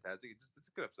it's fantastic. It's a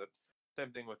good episode.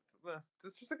 Same thing with.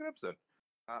 It's just a good episode.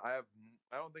 I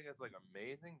don't think it's like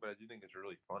amazing, but I do think it's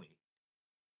really funny.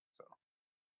 So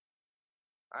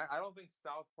I don't think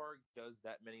South Park does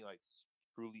that many like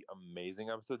truly amazing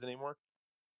episodes anymore,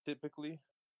 typically.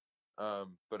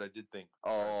 But I did think.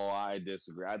 Oh, I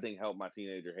disagree. I think Help My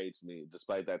Teenager Hates Me,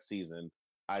 despite that season,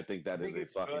 I think that is a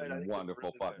fucking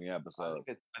wonderful fucking episode.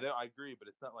 I agree, but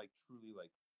it's not like truly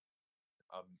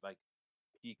like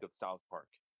peak of South Park.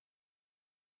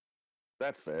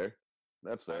 That's fair.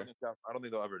 That's fair. I don't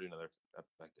think they'll ever do another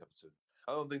episode.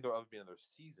 I don't think there'll ever be another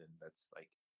season that's like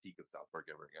peak of South Park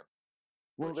ever again.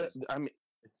 Well, I mean,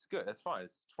 it's good. It's fine.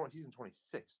 It's season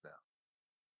 26 now.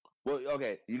 Well,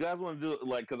 okay. You guys want to do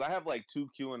like because I have like 2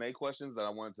 Q&A questions that I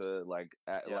wanted to like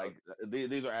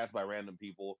these are asked by random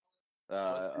people.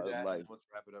 Let's do that, let's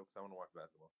wrap it up because I want to watch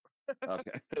basketball.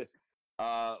 Okay.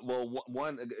 Well,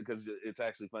 one because it's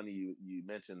actually funny you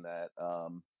mentioned that.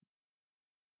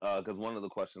 Because one of the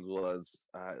questions was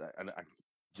I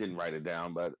didn't write it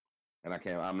down, but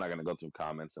I'm not gonna go through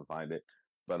comments and find it.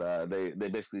 But they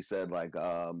basically said like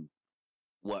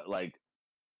what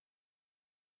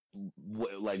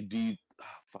do you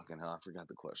fucking hell, I forgot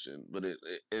the question, but it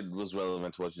was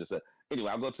relevant to what you just said. Anyway,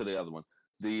 I'll go to the other one.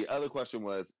 The other question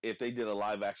was if they did a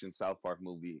live action South Park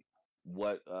movie,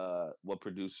 what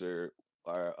producer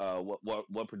or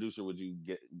what producer would you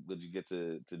get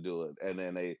to do it? And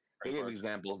then they give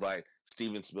examples like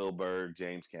Steven Spielberg,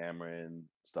 James Cameron,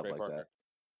 stuff Trey like Parker. that.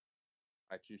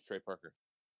 I choose Trey Parker.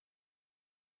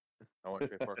 I want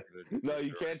Trey Parker to No,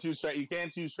 you can't choose Trey. You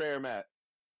can't choose Trey or Matt.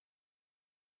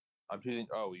 I'm choosing.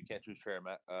 Oh, you can't choose Trey or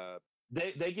Matt.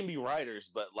 They can be writers,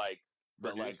 but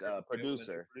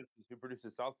producer. Who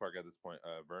produces South Park at this point?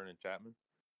 Vernon Chapman,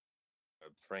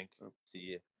 Frank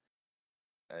C.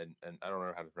 And I don't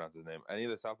know how to pronounce his name. Any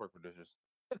of the South Park producers?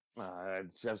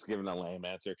 Just giving a lame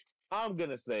answer. I'm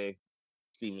gonna say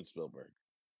Steven Spielberg.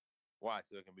 Why?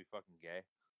 So it can be fucking gay?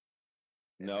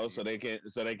 No, so they can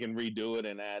redo it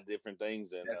and add different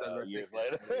things and years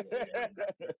later.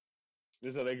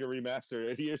 Just so they can remaster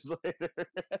it years later.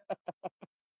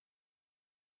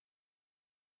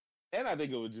 And I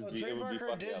think it would just be fucking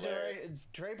hilarious.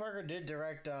 Trey Parker did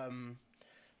direct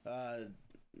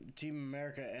Team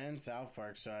America and South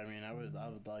Park, so I mean I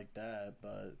would like that,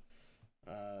 but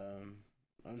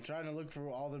I'm trying to look for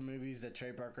all the movies that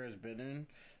Trey Parker has been in.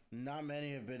 Not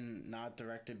many have been not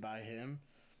directed by him.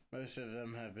 Most of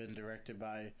them have been directed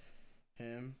by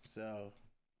him, so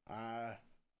I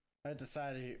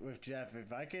decided with Jeff,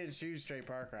 if I can't choose Trey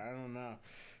Parker, I don't know.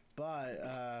 But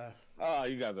oh,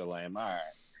 you guys are lame. All right.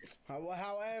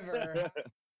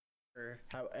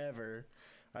 However,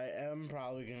 I am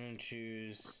probably gonna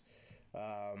choose.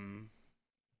 I'm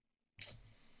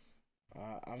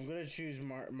gonna choose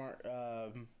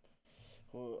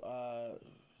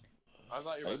I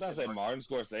thought you were about to say Martin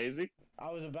Scorsese.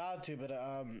 I was about to, but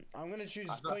I'm gonna choose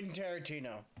Quentin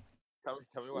Tarantino. Tell me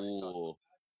why.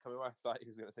 Tell me why I thought he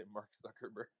was gonna say Mark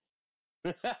Zuckerberg.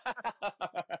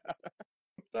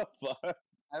 The fuck?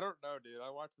 I don't know, dude. I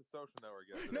watched The Social Network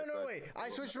yesterday. No, wait. I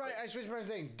switched my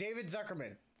thing. David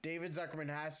Zuckerman. David Zuckerman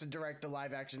has to direct the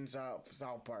live action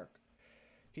South Park.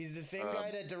 He's the same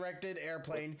guy that directed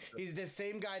Airplane. He's the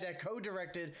same guy that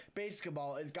co-directed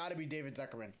Basketball. It's got to be David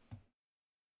Zuckerman.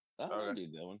 What are you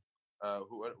doing?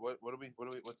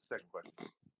 What's the second question?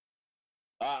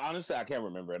 Honestly, I can't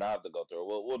remember it. I'll have to go through it.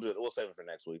 We'll do it. We'll save it for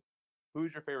next week.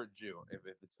 Who's your favorite Jew? If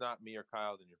it's not me or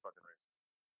Kyle, then you're fucking racist.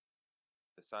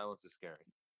 The silence is scary.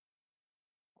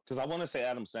 Because I want to say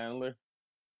Adam Sandler.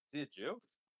 Is he a Jew?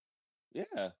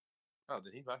 Yeah. Oh,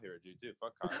 then he's my favorite Jew too.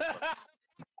 Fuck Kyle.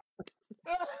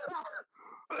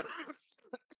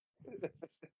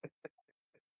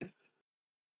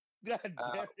 God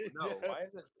damn it. No, why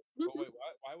isn't? But wait,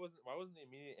 why wasn't the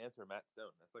immediate answer Matt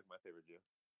Stone? That's like my favorite Jew.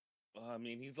 I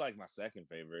mean, he's like my second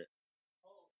favorite.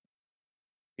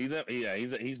 He's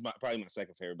probably my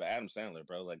second favorite. But Adam Sandler,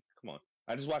 bro, like, come on.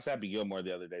 I just watched Happy Gilmore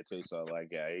the other day too, so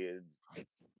like, yeah,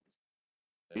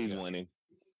 he's winning.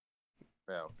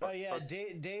 Yeah,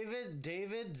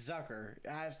 David Zucker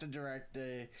has to direct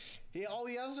he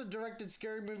also directed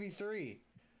Scary Movie 3.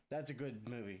 That's a good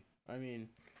movie. I mean,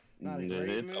 not a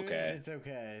great movie. Okay. It's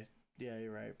okay. Yeah,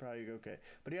 you're right. Probably okay.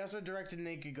 But he also directed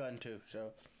Naked Gun too.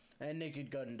 So, and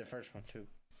Naked Gun, the first one too.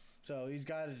 So he's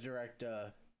got to direct.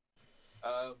 Yeah,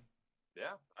 that's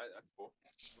cool.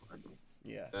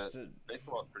 Yeah,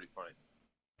 Basketball is pretty funny.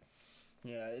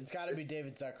 Yeah, it's got to be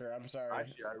David Zucker. I'm sorry.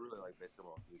 Actually, I really like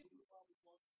Basketball.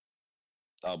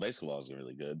 Oh, Basketball is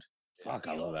really good. Fuck,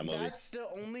 I love that movie. That's the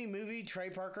only movie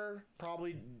Trey Parker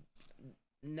probably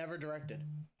never directed.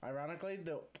 Ironically,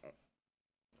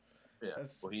 yeah.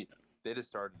 Well, They just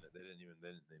started it. They didn't even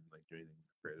like do anything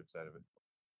creative side of it.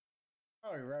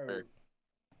 Oh, right. Very-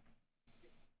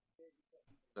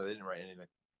 No, they didn't write anything.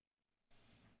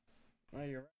 Oh,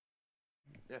 you're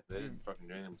Yeah, they didn't fucking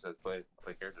do anything besides play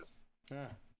characters. right.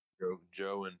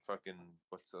 Joe and fucking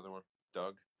what's the other one?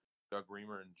 Doug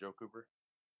Reamer and Joe Cooper.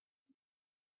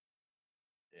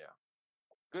 Yeah,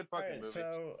 good All fucking right, movie.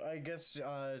 so I guess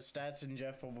Stats and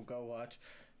Jeff will go watch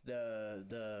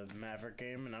the Maverick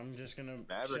game, and I'm just gonna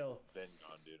Maverick's chill. been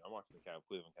gone, dude. I'm watching the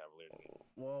Cleveland Cavaliers game.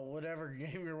 Well, whatever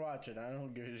game you're watching, I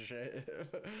don't give a shit.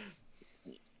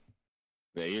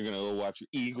 Yeah, you're gonna go watch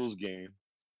Eagles game.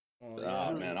 Well,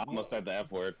 Oh man, I almost said the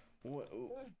F word. Well,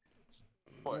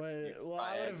 What?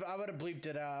 I would have bleeped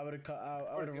it out. I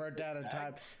would have wrote down a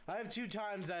time. I have 2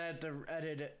 times I had to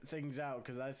edit things out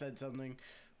because I said something.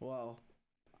 Well,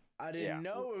 I didn't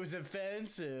know it was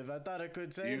offensive. I thought I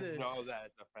could say You that. know that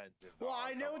it's offensive. Well,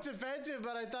 I know it's offensive,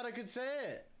 but I thought I could say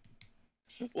it.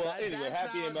 Well, anyway,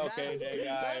 happy MLK Day,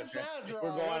 guys. That sounds wrong.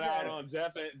 We're going Okay. out on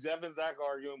Jeff and Zach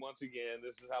arguing once again.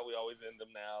 This is how we always end them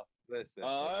now. Listen,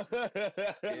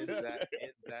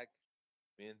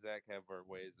 me and Zach have our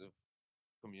ways of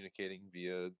communicating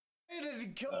via. To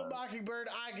kill a mockingbird,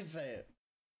 I can say it.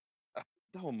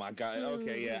 Oh my god.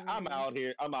 Okay, yeah. I'm out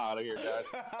here. I'm out of here, guys.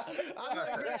 I'm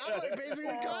like basically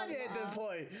Kanye at this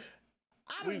point.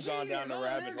 We've gone down the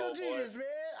rabbit hole, genius, man.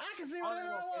 I can say whatever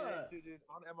I want. Dude,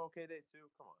 on MLK Day too.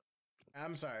 Come on.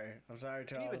 I'm sorry. I'm sorry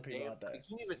to all the people out there.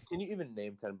 Can you even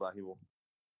name 10 black people?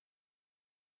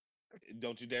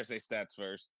 Don't you dare say stats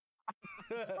first.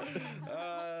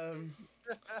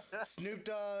 Snoop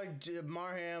Dogg,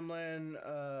 Mar Hamlin,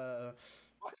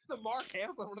 What's the Mark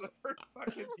Hamlin? One of the first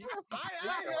fucking people.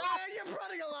 you're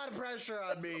putting a lot of pressure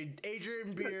on me.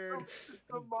 Adrian Beard,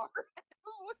 The Mark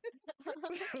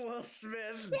Will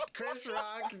Smith, Chris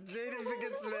Rock, Jada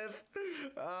Pinkett Smith.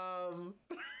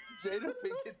 Jada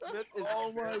Pinkett Smith is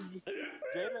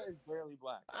Jada is barely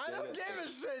black. I don't give a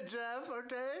shit, Jeff.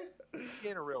 Okay. She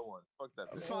ain't a real one. Fuck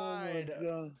that bitch.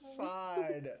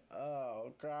 Fine.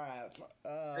 Oh crap.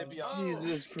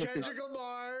 Jesus Christ. Kendrick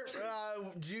Lamar,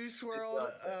 Juice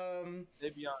WRLD, Hey,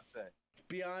 Beyonce.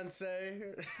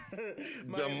 Beyonce,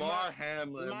 DeMar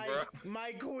Hamlin, bro.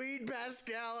 my queen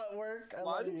Pascal at work. I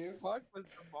Why love the you. fuck was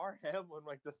DeMar Hamlin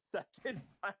like the second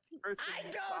black person? I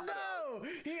you don't thought of?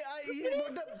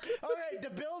 know. All right, the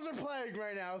Bills are playing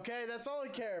right now. Okay, that's all I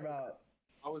care about.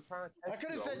 I was trying to I test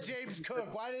could have you. said James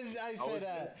Cook. Why didn't I say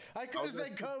that? I could have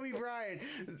said Kobe Bryant.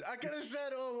 I could have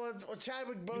said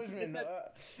Chadwick Boseman.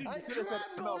 I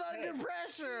crumbled under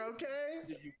pressure. Okay.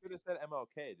 Dude, you could have said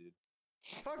MLK, dude.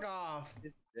 Fuck off.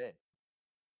 It's dead.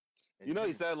 You know,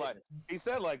 he said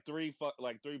like three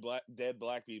dead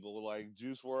black people, like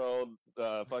Juice WRLD,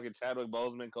 fucking Chadwick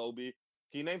Boseman, Kobe.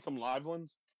 Can you name some live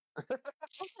ones?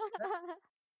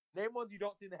 Name ones you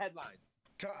don't see in the headlines.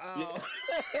 I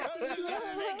was just gonna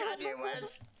say Kanye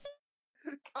West.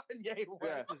 Kanye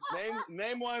West Yeah.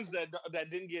 Name ones that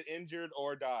didn't get injured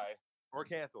or die. or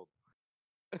canceled.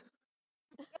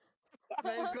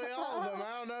 Basically all of them.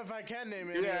 I don't know if I can name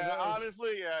any Yeah, of those.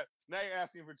 honestly, yeah. Now you're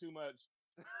asking for too much.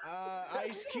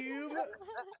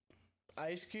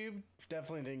 Ice Cube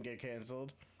definitely didn't get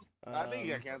canceled. I think he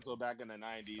got canceled back in the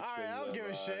 90s. All right, I don't give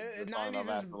a shit. just 90s is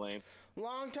Vaseline.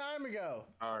 long time ago.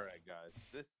 All right, guys.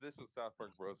 This was South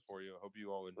Park Bros for you. I hope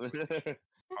you all enjoyed the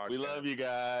We podcast. love you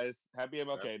guys. Happy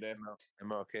MLK Day.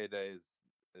 MLK Day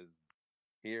is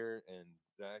here, and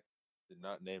Zach did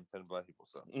not name 10 black people.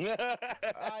 So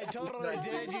I totally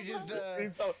did. You just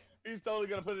he's totally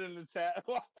gonna put it in the chat.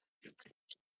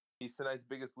 he's tonight's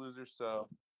biggest loser. So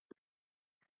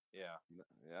yeah.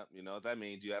 Yeah, you know what that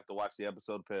means. You have to watch the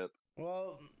episode, Pip.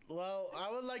 well, I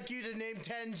would like you to name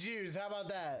 10 Jews. How about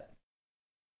that?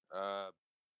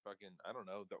 Fucking I don't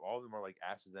know. All of them are like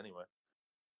ashes anyway.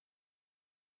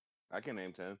 I can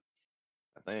name 10.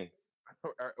 I think.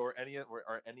 Or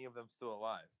are any of them still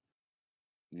alive?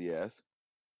 Yes.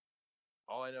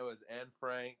 All I know is Anne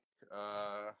Frank.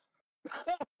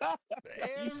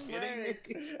 And kidding me? Frank.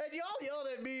 And y'all yelled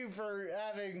at me for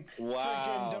having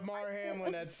Wow. freaking DeMar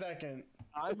Hamlin at second.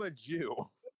 I'm a Jew.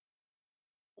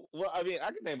 Well, I mean,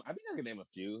 I think I can name a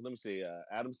few. Let me see.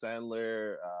 Adam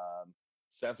Sandler,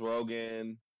 Seth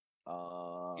Rogen.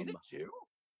 He's a Jew.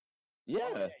 Yeah.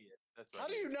 Oh, yeah. That's right. How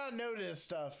do you not know this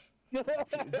stuff? Don't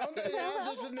they have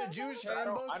this in the Jewish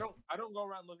handbook? I don't go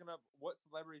around looking up what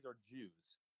celebrities are Jews.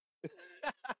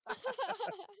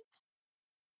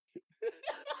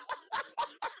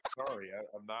 Sorry,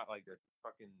 I'm not like a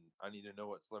fucking. I need to know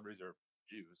what celebrities are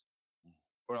Jews.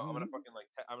 Or I'm gonna fucking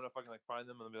find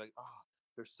them and be like,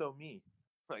 they're so mean.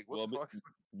 It's like what the fuck?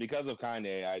 Because of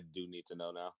Kanye, I do need to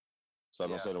know now. so I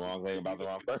don't say the wrong thing about the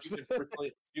wrong person.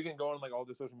 You can go on like all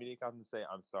the social media accounts and say,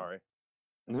 "I'm sorry."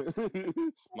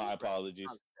 My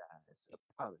apologies.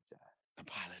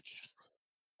 Apologize.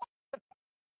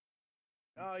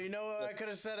 Oh, you know what I could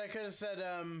have said? I could have said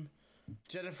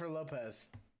Jennifer Lopez.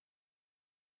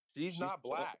 She's not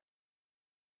black.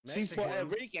 She's Mexican. Puerto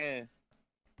Rican.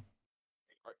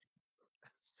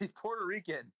 She's Puerto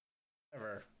Rican.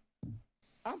 Whatever.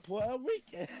 I'm Puerto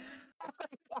Rican.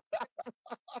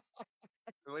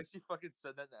 The way she fucking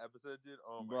said that in the episode, dude.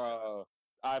 Oh my god. Bro,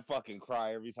 I fucking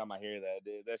cry every time I hear that,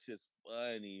 dude. That shit's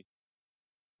funny.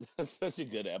 That's such a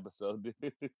good episode, dude.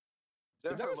 Is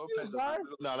that Jennifer a Lopez season 5?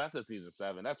 No, that's a season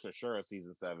 7. That's for sure a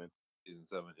season 7. Season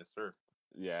 7, yes sir.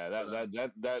 Yeah,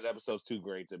 that episode's too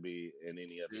great to be in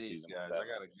any other Jeez, season. guys, 7. I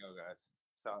gotta go,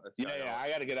 guys. Yeah, I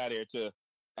gotta get out of here too.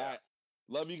 All right,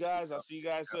 love you guys. I'll see you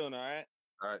guys soon. All right.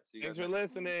 All right. See you Thanks guys for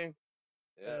listening.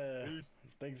 Yeah.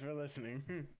 Thanks for listening.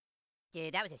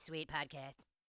 Dude, that was a sweet podcast.